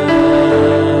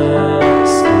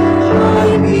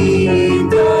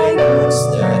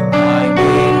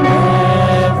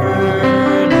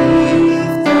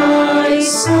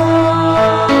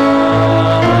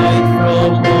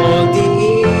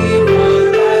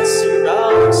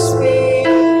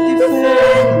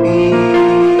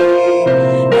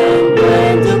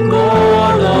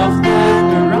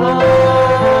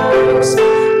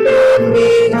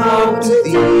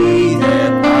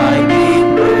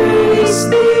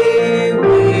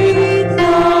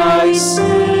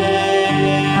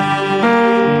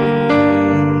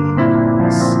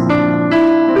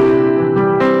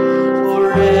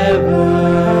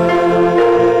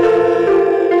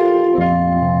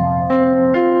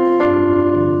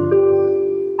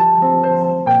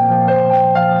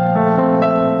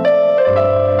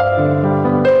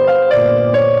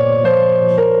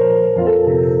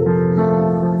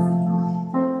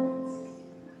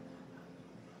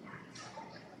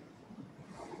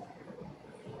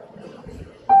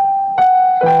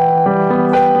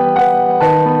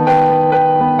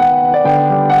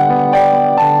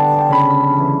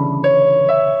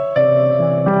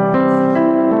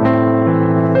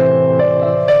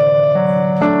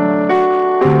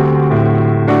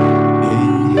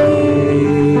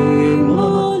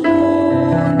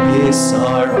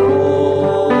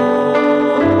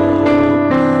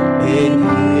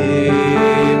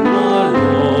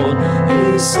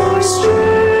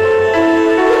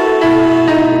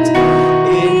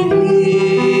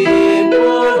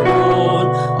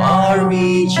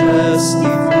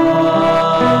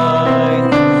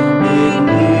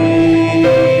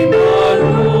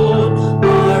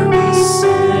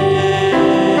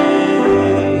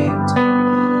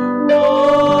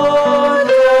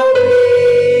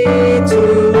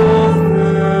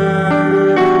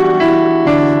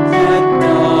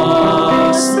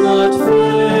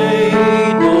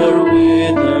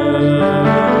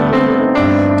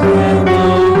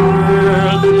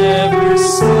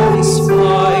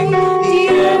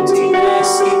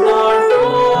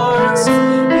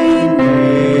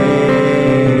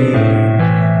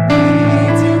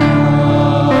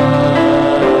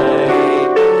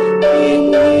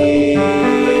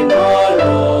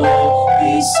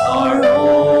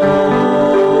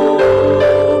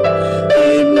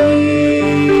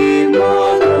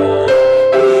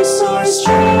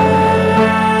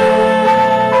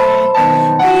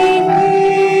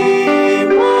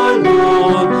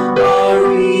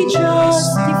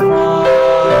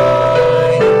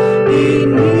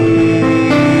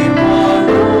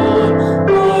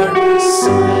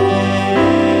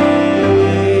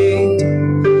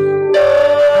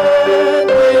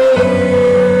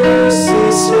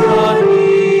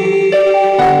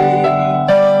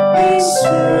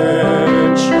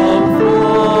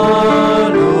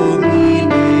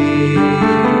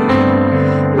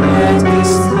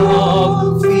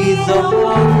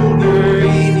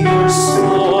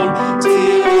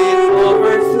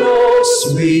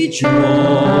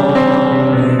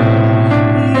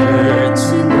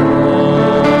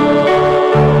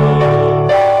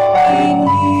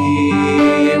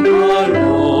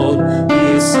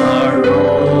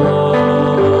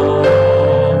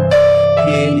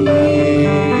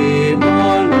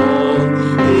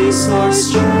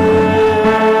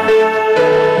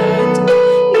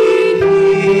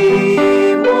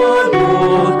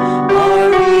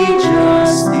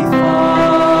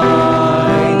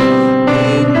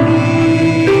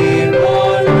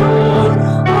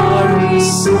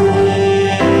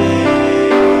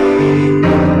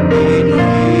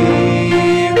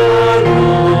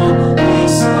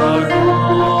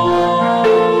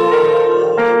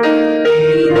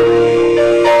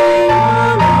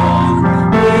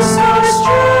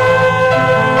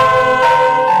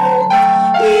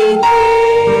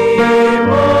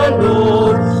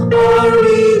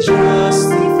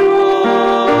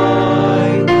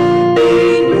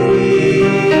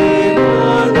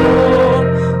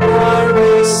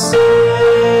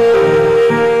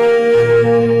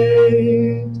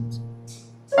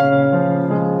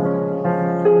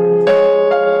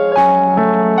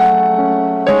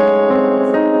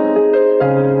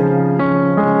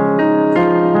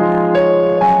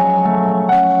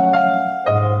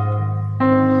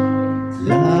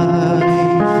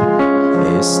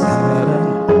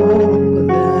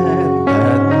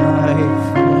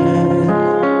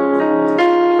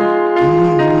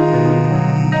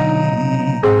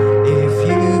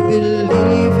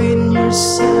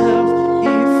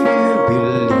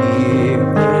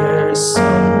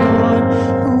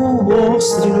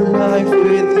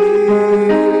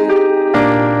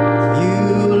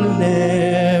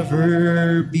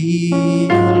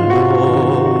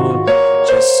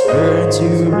 to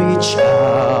reach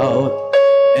out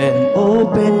and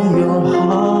open your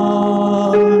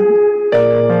heart.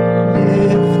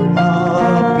 Lift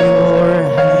up your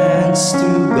hands to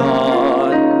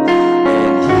God,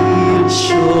 and He'll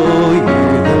show you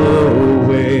the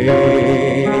way.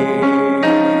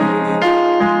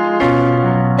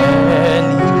 And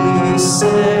He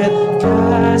said,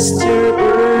 cast your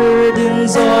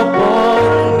burdens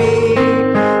upon me,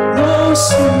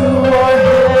 those who are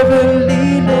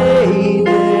heavenly laden.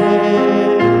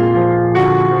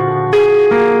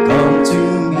 Come to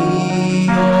me,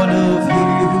 all of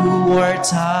you who are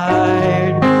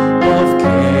tired of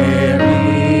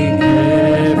carrying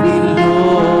heavy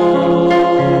loads.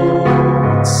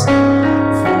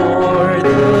 For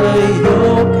the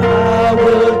yoke I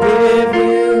will give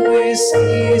you is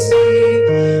easy,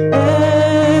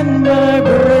 and my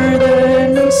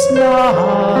burden is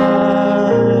light.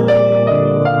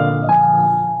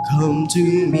 Come to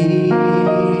me,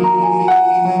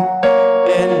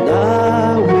 and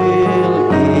I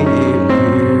will give you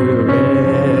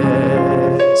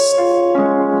rest.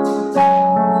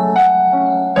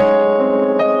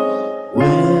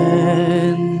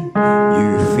 When you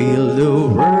feel the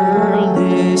world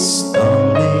is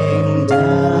tumbling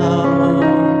down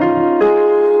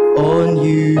on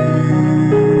you,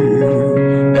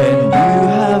 and you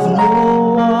have no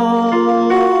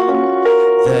one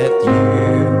that you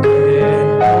can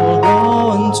hold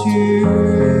on to,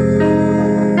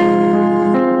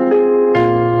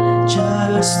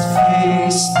 just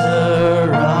face the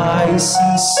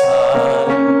rising sun,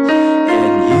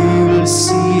 and you'll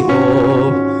see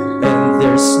hope, and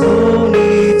there's no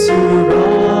need to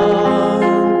run.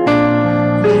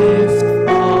 Lift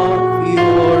up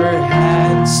your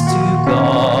hands to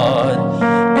God,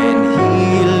 and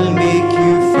He'll make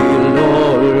you feel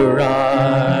alright.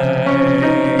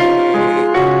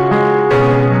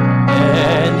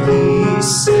 And He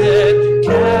said,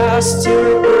 cast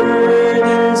your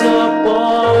burdens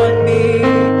upon me,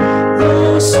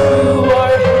 those who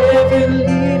are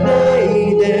heavenly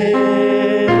laden.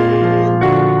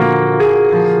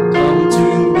 Come to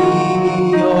me,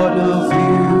 all of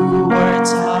you who are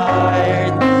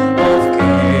tired of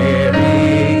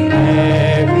carrying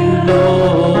heavy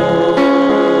loads.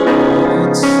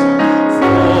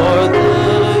 For the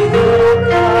yoke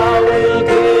I will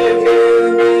give you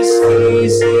is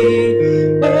easy,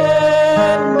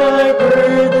 and my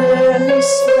burden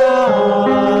is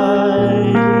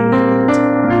light.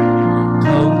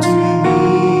 Come to me,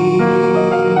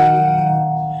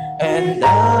 and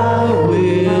I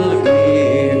will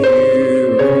give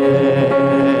you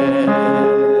rest.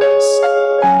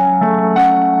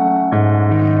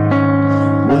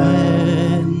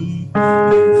 When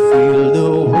you feel the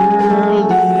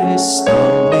world is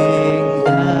tumbling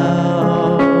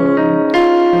down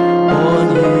on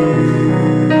you,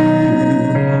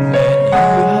 and you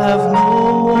have no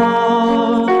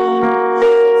one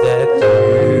that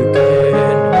you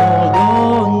can hold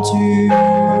on to,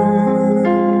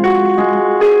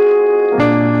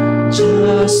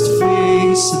 just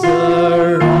face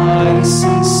the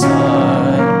rising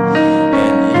sun,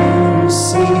 and you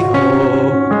see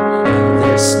hope, and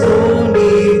there's no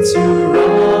need to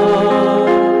run.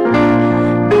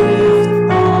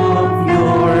 Lift up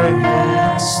your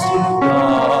hands to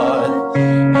God,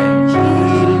 and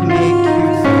He'll make you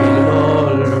feel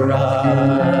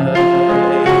alright.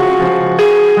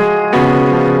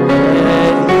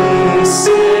 And He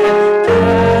said,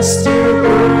 cast your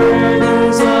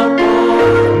burdens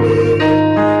upon me,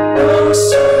 those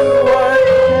who are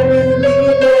heavenly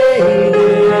laden.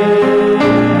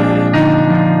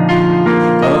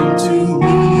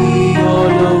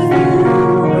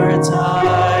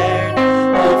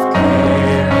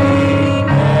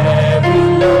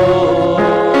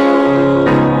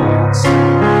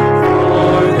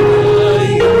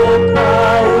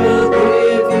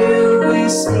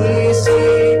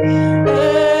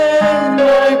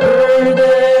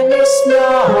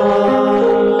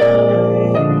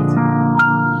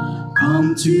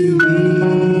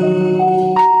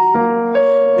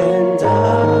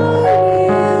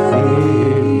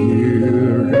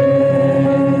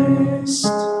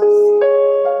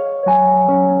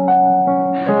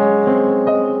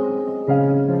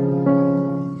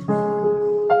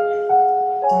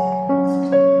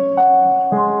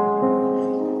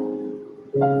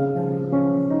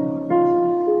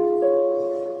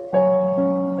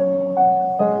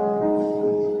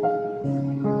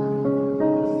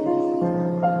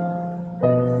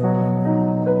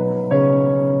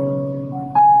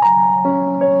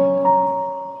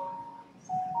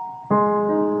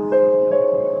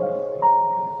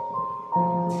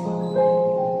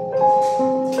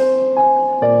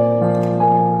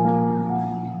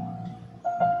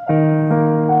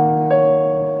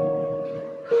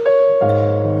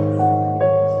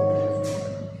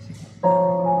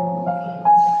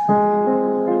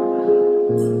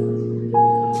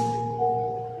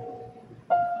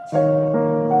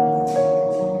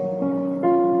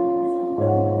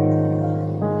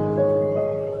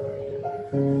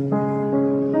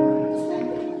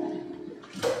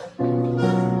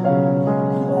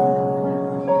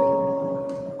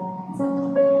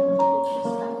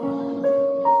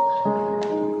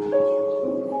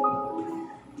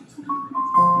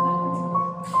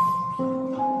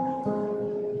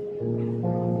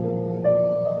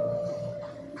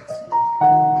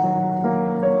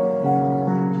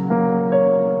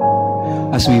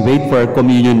 As we wait for our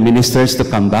communion ministers to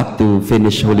come back to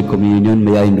finish Holy Communion,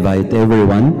 may I invite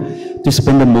everyone to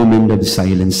spend a moment of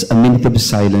silence, a minute of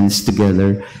silence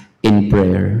together in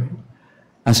prayer.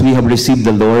 As we have received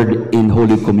the Lord in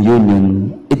Holy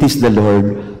Communion, it is the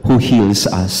Lord who heals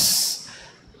us.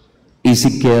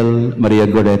 Ezekiel, Maria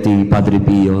Goretti, Padre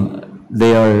Pio,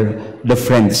 they are the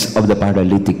friends of the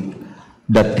paralytic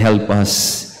that help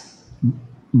us,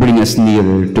 bring us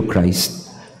nearer to Christ.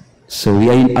 So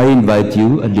I invite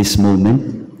you at this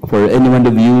moment, for any one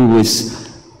of you who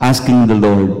is asking the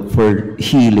Lord for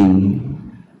healing,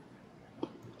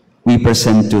 we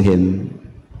present to Him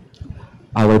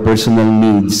our personal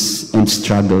needs and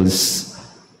struggles,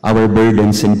 our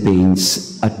burdens and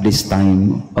pains at this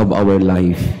time of our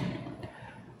life,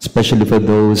 especially for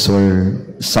those who are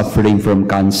suffering from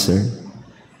cancer.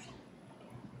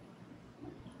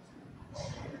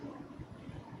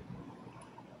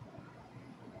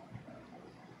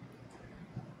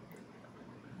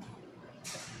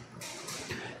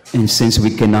 And since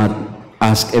we cannot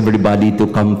ask everybody to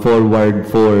come forward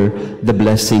for the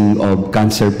blessing of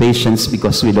cancer patients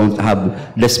because we don't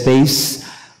have the space,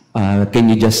 can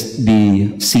you just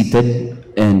be seated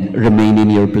and remain in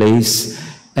your place?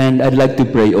 And I'd like to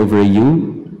pray over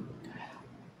you.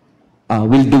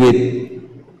 We'll do it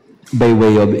by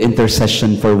way of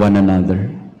intercession for one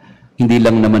another. Hindi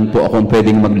lang naman po akong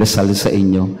pwedeng magdasal sa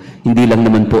inyo. Hindi lang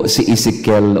naman po si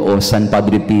Ezekiel o San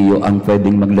Padre Pio ang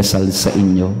pwedeng magdasal sa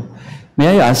inyo.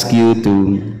 May I ask you to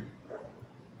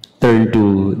turn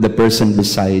to the person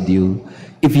beside you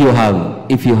if you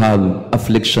have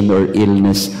affliction or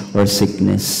illness or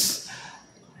sickness.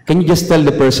 Can you just tell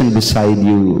the person beside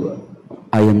you,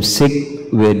 I am sick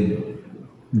with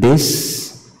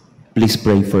this, please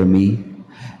pray for me.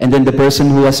 And then the person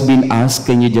who has been asked,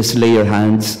 can you just lay your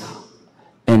hands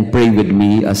and pray with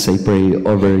me as I pray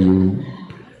over you.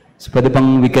 So pwede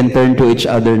pang we can turn to each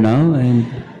other now. And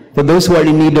for those who are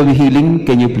in need of healing,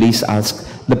 can you please ask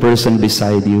the person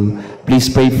beside you, please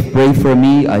pray for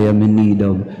me, I am in need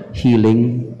of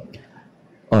healing.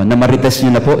 Namarites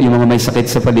nyo na po yung mga may sakit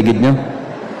sa paligid nyo.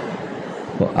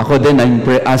 Ako din, I'm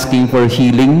asking for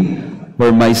healing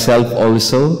for myself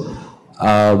also.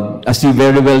 As you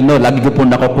very well know, lagi ko po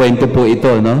nakukwento po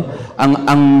ito, no?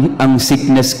 Ang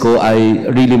sickness ko ay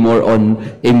really more on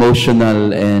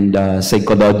emotional and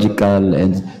psychological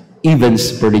and even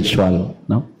spiritual,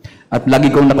 no? At lagi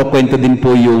kong nakukwento din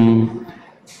po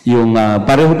yung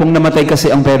pareho pong namatay kasi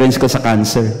ang parents ko sa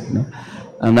cancer, no?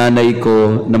 Ang nanay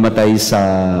ko namatay sa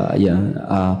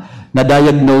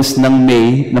na-diagnose ng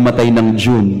May, namatay ng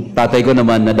June. Tatay ko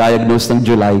naman na-diagnose ng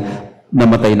July,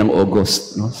 namatay ng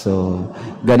August, no? So,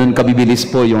 ganun kabibilis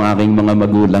po yung aking mga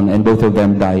magulang, and both of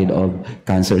them died of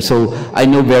cancer. So, I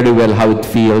know very well how it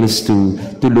feels to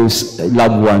lose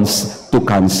loved ones to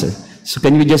cancer. So,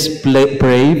 can we just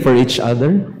pray for each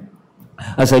other?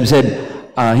 As I've said,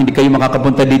 hindi kayo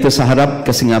makakapunta dito sa harap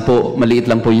kasi nga po,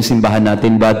 maliit lang po yung simbahan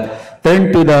natin, but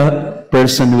turn to the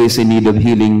person who is in need of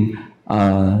healing,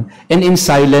 and in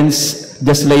silence,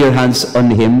 just lay your hands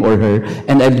on him or her,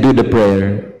 and I'll do the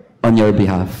prayer on your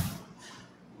behalf.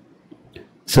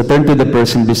 So turn to the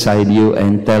person beside you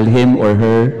and tell him or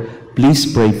her, please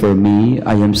pray for me,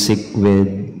 I am sick with.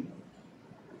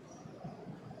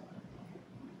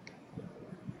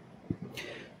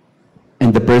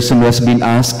 And the person who has been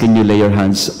asked, can you lay your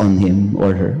hands on him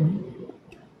or her?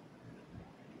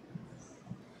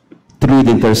 Through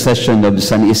the intercession of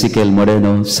San Ezekiel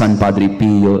Moreno, San Padre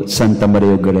Pio, Santa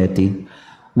Maria Goretti,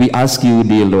 we ask you,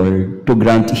 dear Lord, to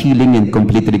grant healing and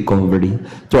complete recovery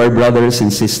to our brothers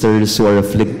and sisters who are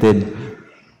afflicted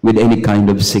with any kind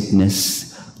of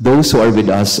sickness, those who are with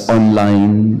us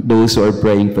online, those who are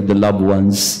praying for the loved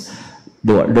ones,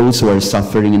 those who are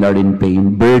suffering and are in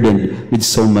pain, burdened with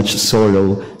so much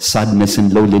sorrow, sadness,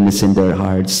 and loneliness in their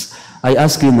hearts. I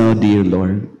ask you now, dear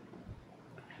Lord,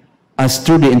 as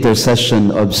through the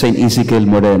intercession of Saint Ezekiel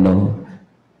Moreno,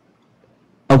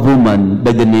 a woman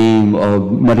by the name of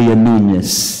Maria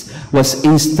Nunez was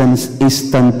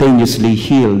instantaneously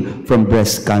healed from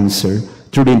breast cancer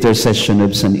through the intercession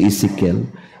of Saint Ezekiel.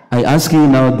 I ask you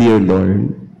now, dear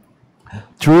Lord,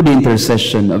 through the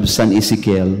intercession of San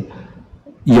Ezekiel,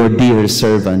 your dear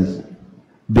servant,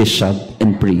 bishop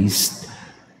and priest,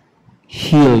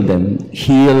 heal them,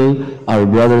 heal our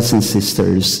brothers and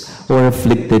sisters who are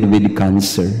afflicted with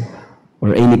cancer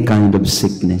or any kind of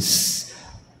sickness.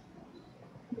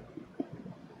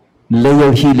 Lay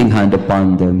your healing hand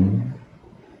upon them.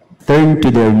 Turn to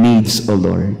their needs, O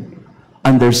Lord.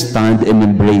 Understand and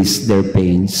embrace their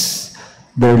pains,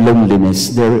 their loneliness,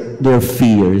 their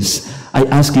fears. I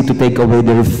ask you to take away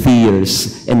their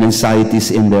fears and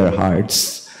anxieties in their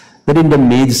hearts, that in the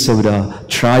midst of the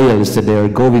trials that they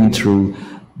are going through,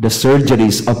 the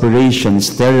surgeries, operations,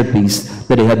 therapies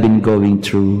that they have been going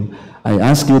through, I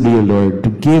ask you, dear Lord, to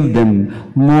give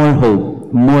them more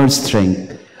hope, more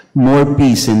strength, more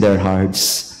peace in their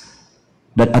hearts,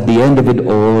 that at the end of it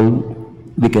all,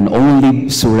 we can only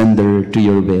surrender to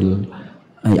your will.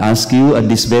 I ask you at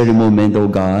this very moment, O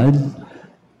God,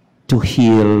 to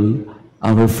heal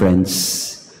our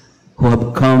friends who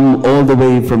have come all the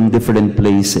way from different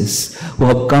places, who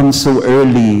have come so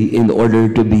early in order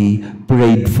to be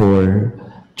prayed for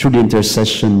through the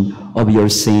intercession of your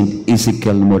Saint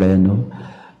Ezekiel Moreno.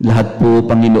 Lahat po,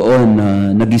 Panginoon, na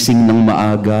nagising ng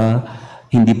maaga,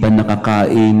 hindi pa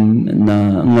nakakain,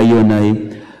 na ngayon ay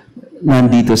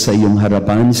nandito sa iyong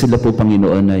harapan, sila po,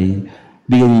 Panginoon, ay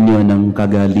bigyan ninyo ng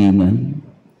kagalingan.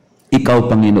 Ikaw,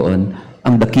 Panginoon,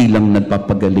 ang dakilang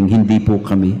nagpapagaling, hindi po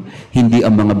kami, hindi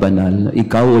ang mga banal.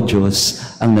 Ikaw, O Diyos,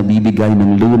 ang nabibigay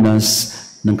ng lunas,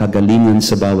 ng kagalingan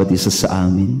sa bawat isa sa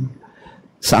amin.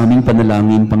 Sa aming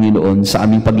panalangin, Panginoon, sa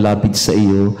aming paglapit sa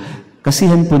iyo,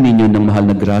 kasihan po ninyo ng mahal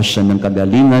na grasya ng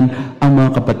kagalingan ang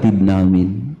mga kapatid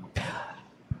namin.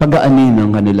 Pagaanin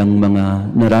ang kanilang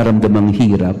mga nararamdamang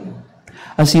hirap.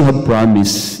 As you have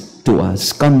promised to us,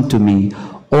 come to me,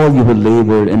 all you who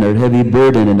labor and are heavy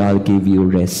burden, and I'll give you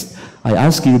rest. I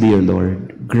ask you, dear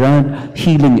Lord, grant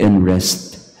healing and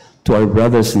rest to our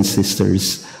brothers and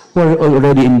sisters who are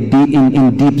already in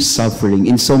deep suffering,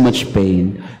 in so much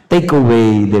pain. Take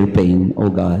away their pain, O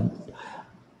God.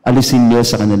 Alisin niyo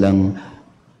sa kanilang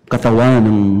katawan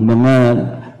ng mga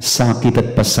sakit at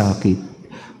pasakit.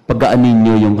 Pagaanin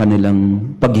niyo yung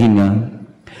kanilang paghinga.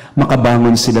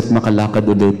 Makabangon sila at makalakad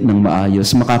ulit ng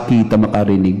maayos, makakita,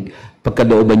 makarinig.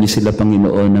 Pagkalooban niyo sila,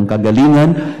 Panginoon, ng kagalingan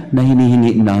na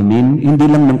hinihingi namin, hindi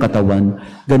lang ng katawan,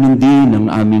 ganun din ng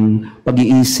aming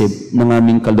pag-iisip, ng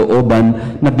aming kalooban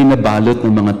na binabalot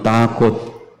ng mga takot,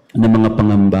 ng mga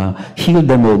pangamba. Heal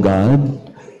them, O God.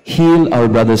 Heal our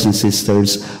brothers and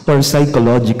sisters who are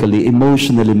psychologically,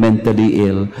 emotionally, mentally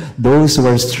ill, those who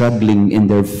are struggling in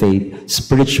their faith,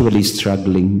 spiritually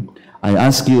struggling. I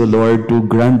ask you, Lord, to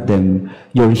grant them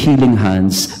your healing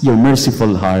hands, your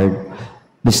merciful heart.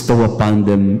 Bestow upon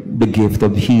them the gift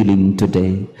of healing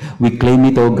today. We claim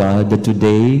it, O God, that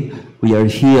today we are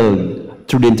healed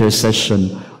through the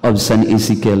intercession of San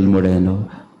Ezekiel Moreno,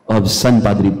 of San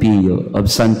Padre Pio,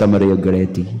 of Santa Maria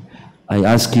Goretti. I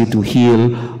ask you to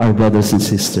heal our brothers and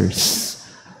sisters.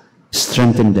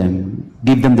 Strengthen them.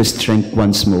 Give them the strength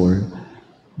once more,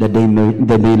 that they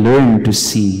may learn to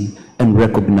see and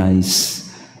recognize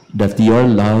that your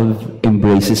love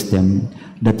embraces them,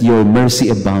 that your mercy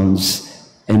abounds,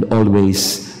 and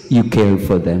always you care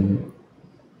for them.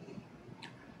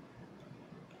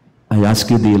 I ask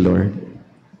you, dear Lord,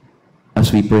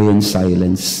 as we pray in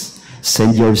silence,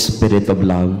 send your spirit of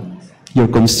love, your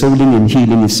consoling and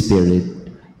healing spirit,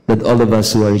 that all of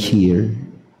us who are here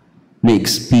may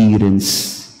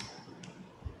experience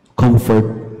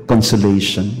comfort,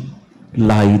 consolation,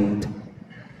 light,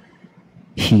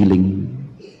 healing.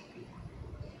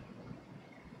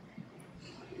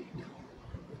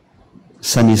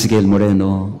 San Ezekiel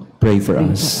Moreno, pray for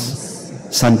us.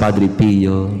 San Padre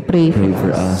Pio, Pray pray for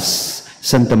for us.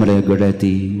 Santa Maria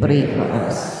Goretti, Pray for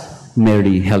us.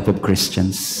 Mary, help of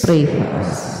Christians. Pray for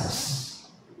us.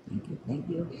 Thank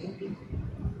you.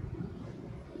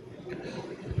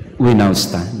 We now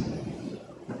stand.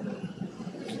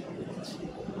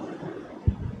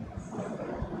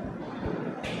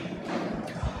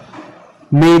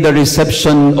 May the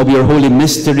reception of your holy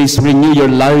mysteries renew your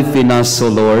life in us,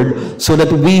 O Lord, so that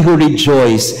we who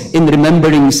rejoice in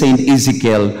remembering Saint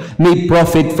Ezekiel may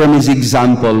profit from his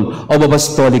example of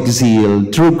apostolic zeal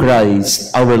through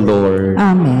Christ our Lord.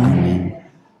 Amen.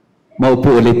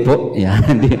 Maupo ulit po.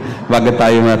 Yan. Bago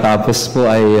tayo matapos po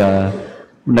ay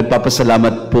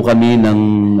nagpapasalamat po kami ng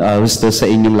gusto sa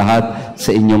inyong lahat,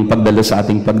 sa inyong pagdalo sa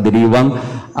ating pagdiriwang.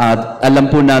 At alam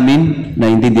po namin,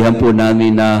 naintindihan po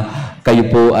namin na kayo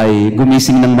po ay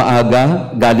gumising ng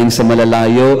maaga, galing sa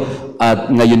malalayo,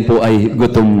 at ngayon po ay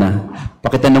gutom na.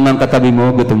 Pakitanong ang katabi mo,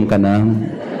 gutom ka na.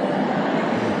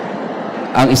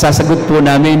 ang isasagot po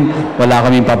namin, wala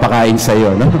kaming papakain sa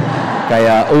iyo, no?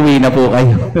 Kaya uwi na po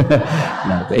kayo.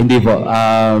 No, hindi po.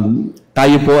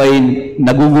 Tayo po ay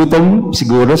nagugutom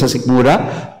siguro sa sikmura,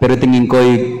 pero tingin ko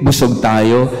ay busog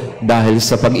tayo dahil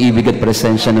sa pag-ibig at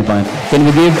presensya ng Panginoon. Can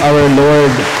we give our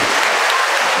Lord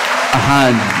a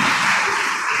hand?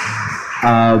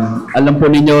 Alam po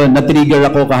ninyo,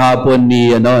 na-trigger ako kahapon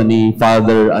ni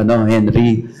Father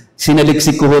Henry.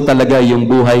 Sinaliksik ko talaga yung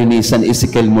buhay ni San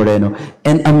Ezekiel Moreno.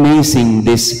 And amazing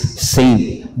this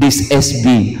saint, this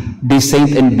SB, this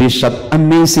saint and bishop,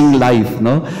 amazing life,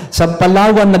 no? Sa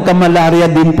Palawan, nagka-malaria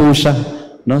din po siya,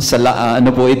 no? Sa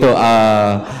ano po ito,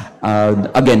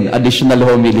 again, additional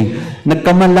homily.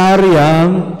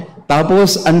 Nagka-malaria,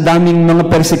 tapos ang daming mga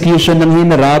persecution ng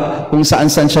hinarap, kung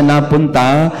saan-saan siya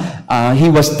napunta.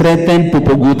 He was threatened,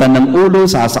 pupugutan ng ulo,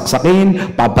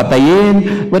 sasaksakin,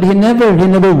 papatayin, but he never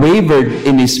wavered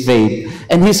in his faith.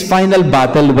 And his final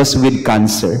battle was with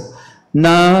cancer,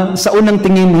 na sa unang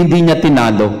tingin hindi niya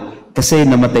tinalo kasi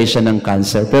namatay siya ng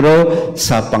cancer. Pero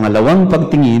sa pangalawang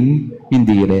pagtingin,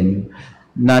 hindi rin.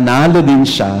 Nanalo din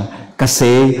siya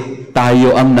kasi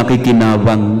tayo ang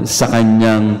nakikinabang sa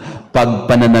kanyang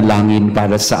pagpananalangin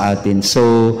para sa atin.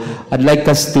 So, I'd like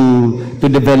us to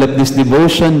develop this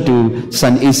devotion to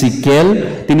San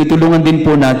Ezekiel. Tinutulungan din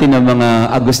po natin ang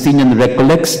mga Augustinian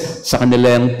recollects sa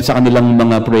kanilang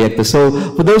mga proyekto. So,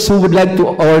 for those who would like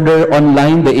to order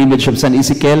online the image of San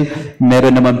Ezekiel,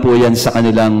 meron naman po yan sa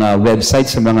kanilang website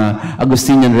sa mga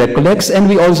Augustinian recollects. And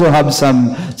we also have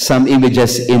some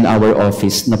images in our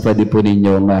office na pwede po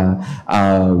ninyong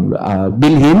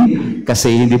bilhin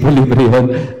kasi hindi po libre yun.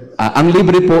 Ang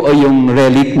libre po ay yung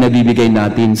relic na bibigay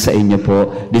natin sa inyo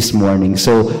po this morning.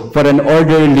 So, for an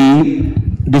orderly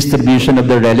distribution of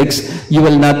the relics, you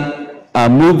will not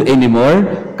move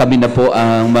anymore. Kami na po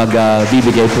ang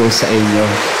magbibigay po sa inyo.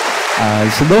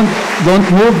 So, don't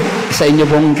move sa inyo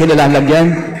pong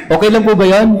kinalalagyan. Okay lang po ba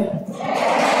yan?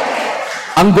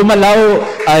 Ang gumalaw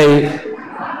ay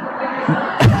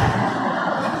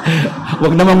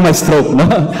wag namang ma-stroke, no?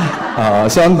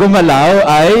 So, ang gumalaw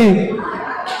ay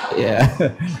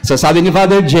So sabi ni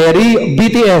Father Jerry,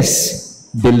 BTS,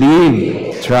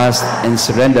 believe, trust, and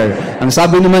surrender. Ang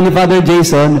sabi naman ni Father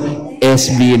Jason,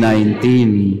 SB19,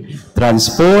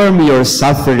 transform your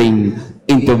suffering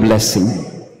into blessing,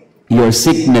 your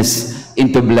sickness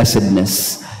into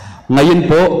blessedness.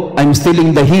 Ngayon po, I'm still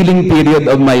in the healing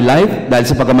period of my life dahil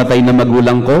sa pagkamatay ng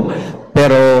magulang ko,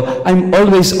 pero I'm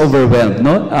always overwhelmed,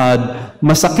 no?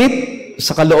 Masakit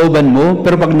sa kalooban mo,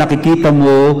 pero pag nakikita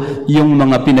mo yung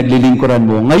mga pinaglilingkuran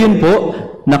mo, ngayon po,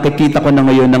 nakikita ko na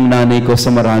ngayon ng nanay ko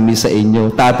sa marami sa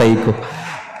inyo, tatay ko.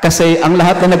 Kasi ang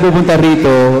lahat na nagpupunta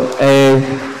rito,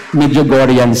 medyo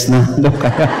Gorians na.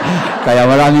 Kaya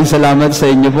maraming salamat sa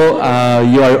inyo po.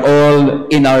 You are all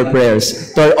in our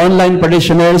prayers. To our online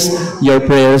parishioners, your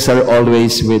prayers are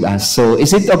always with us. So,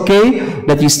 is it okay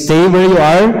that you stay where you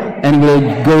are and we'll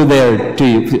go there to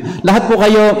you? Lahat po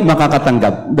kayo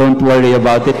makakatanggap. Don't worry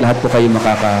about it. Lahat po kayo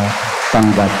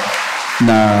makakatanggap.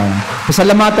 Na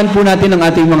pasalamatan po natin ang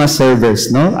ating mga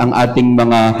servers, no? Ang ating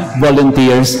mga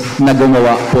volunteers na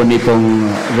gumawa po nitong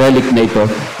relic na ito,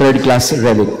 third class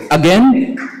relic.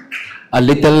 Again, a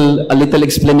little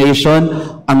explanation.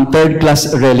 Ang third class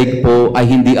relic po ay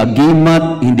hindi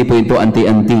agimat, hindi po ito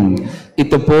anti-anting.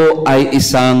 Ito po ay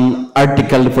isang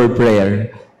article for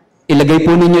prayer. Ilagay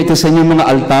po ninyo ito sa inyong mga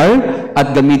altar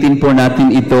at gamitin po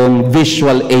natin itong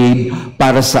visual aid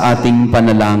para sa ating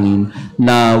panalangin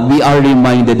na we are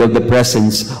reminded of the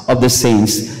presence of the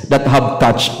saints that have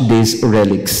touched these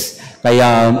relics.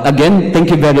 Kaya, again,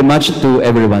 thank you very much to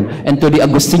everyone. And to the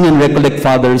Augustinian Recollect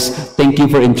Fathers, thank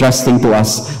you for entrusting to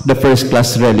us the first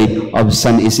class relic of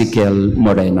San Ezekiel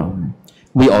Moreno.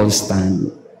 We all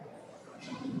stand.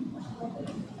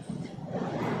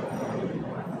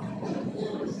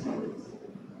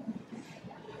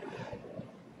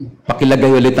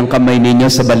 Pakilagay ulit ang kamay ninyo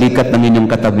sa balikat ng inyong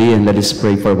katabi and let us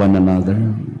pray for one another.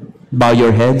 Bow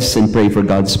your heads and pray for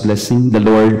God's blessing. The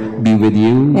Lord be with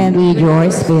you. And with your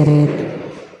spirit.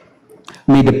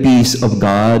 May the peace of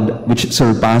God, which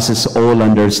surpasses all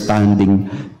understanding,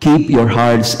 keep your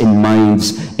hearts and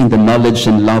minds in the knowledge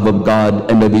and love of God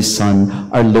and of His Son,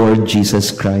 our Lord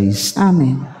Jesus Christ.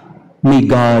 Amen. May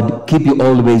God keep you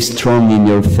always strong in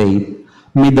your faith.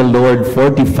 May the Lord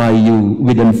fortify you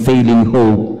with unfailing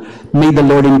hope. May the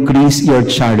Lord increase your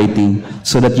charity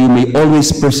so that you may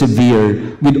always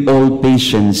persevere with all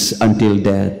patience until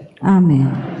death. Amen.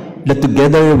 That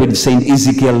together with Saint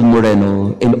Ezekiel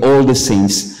Moreno and all the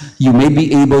saints, you may be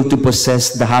able to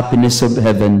possess the happiness of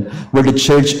heaven, where the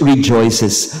Church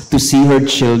rejoices to see her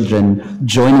children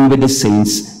joining with the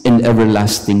saints in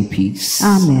everlasting peace.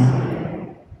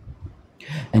 Amen.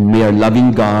 And may our loving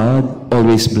God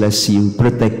always bless you,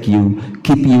 protect you,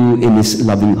 keep you in his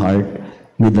loving heart.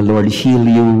 May the Lord heal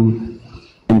you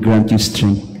and grant you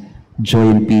strength,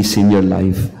 joy and peace in your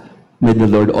life. May the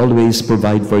Lord always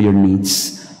provide for your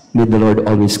needs. May the Lord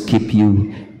always keep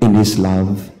you in his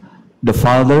love. The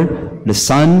Father, the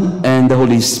Son, and the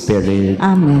Holy Spirit.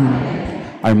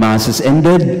 Amen. Our Mass is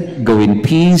ended. Go in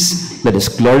peace. Let us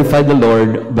glorify the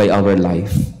Lord by our life.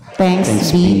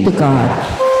 Thanks be to God.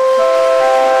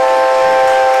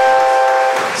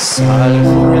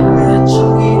 Salve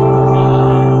Regina,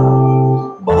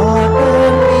 Mater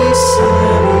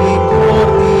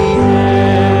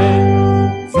Misericordiae,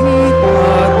 vita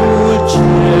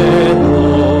dulcedo,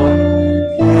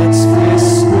 et spes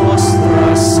nostra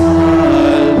salve.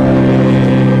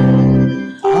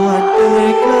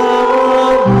 Ante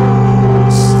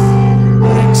clamamus,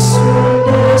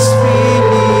 exsultes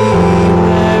Filii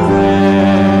Eve,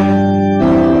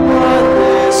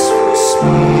 ante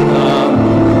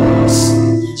suspiramus,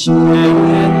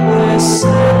 cementes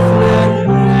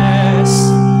efflentes,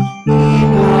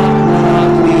 in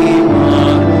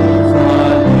lacrimam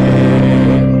vale.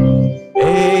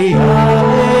 Ea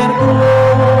ergo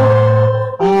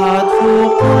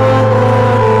advocata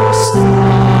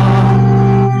nostra,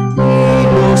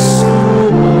 illos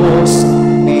sumus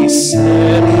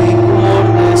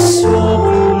misericordes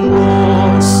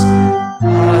oculos,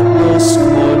 ad nos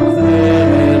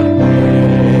converte.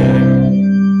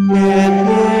 Et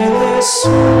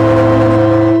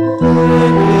Jesum,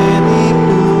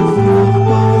 benedictum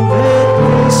fructum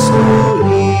ventris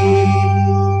tui,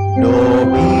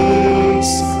 nobis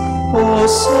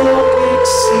pos hoc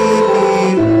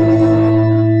exilium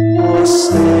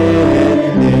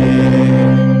ostende.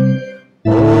 O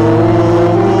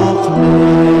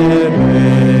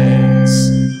clemens,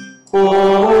 o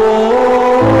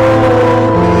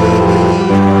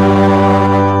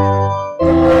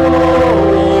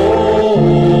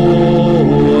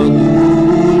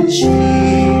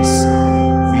dulcis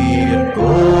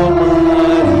Virgo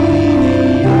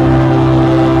Maria.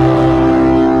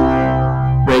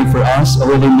 Pray for us, O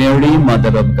Holy Mary,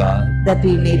 Mother of God. That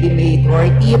we may be made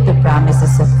worthy of the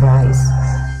promises of Christ.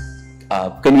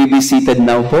 Can we be seated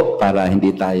now po para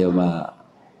hindi tayo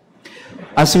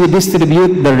As we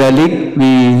distribute the relic,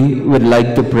 we would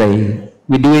like to pray.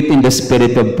 We do it in the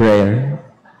spirit of prayer.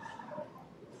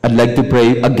 I'd like to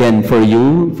pray again for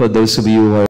you, for those of you who are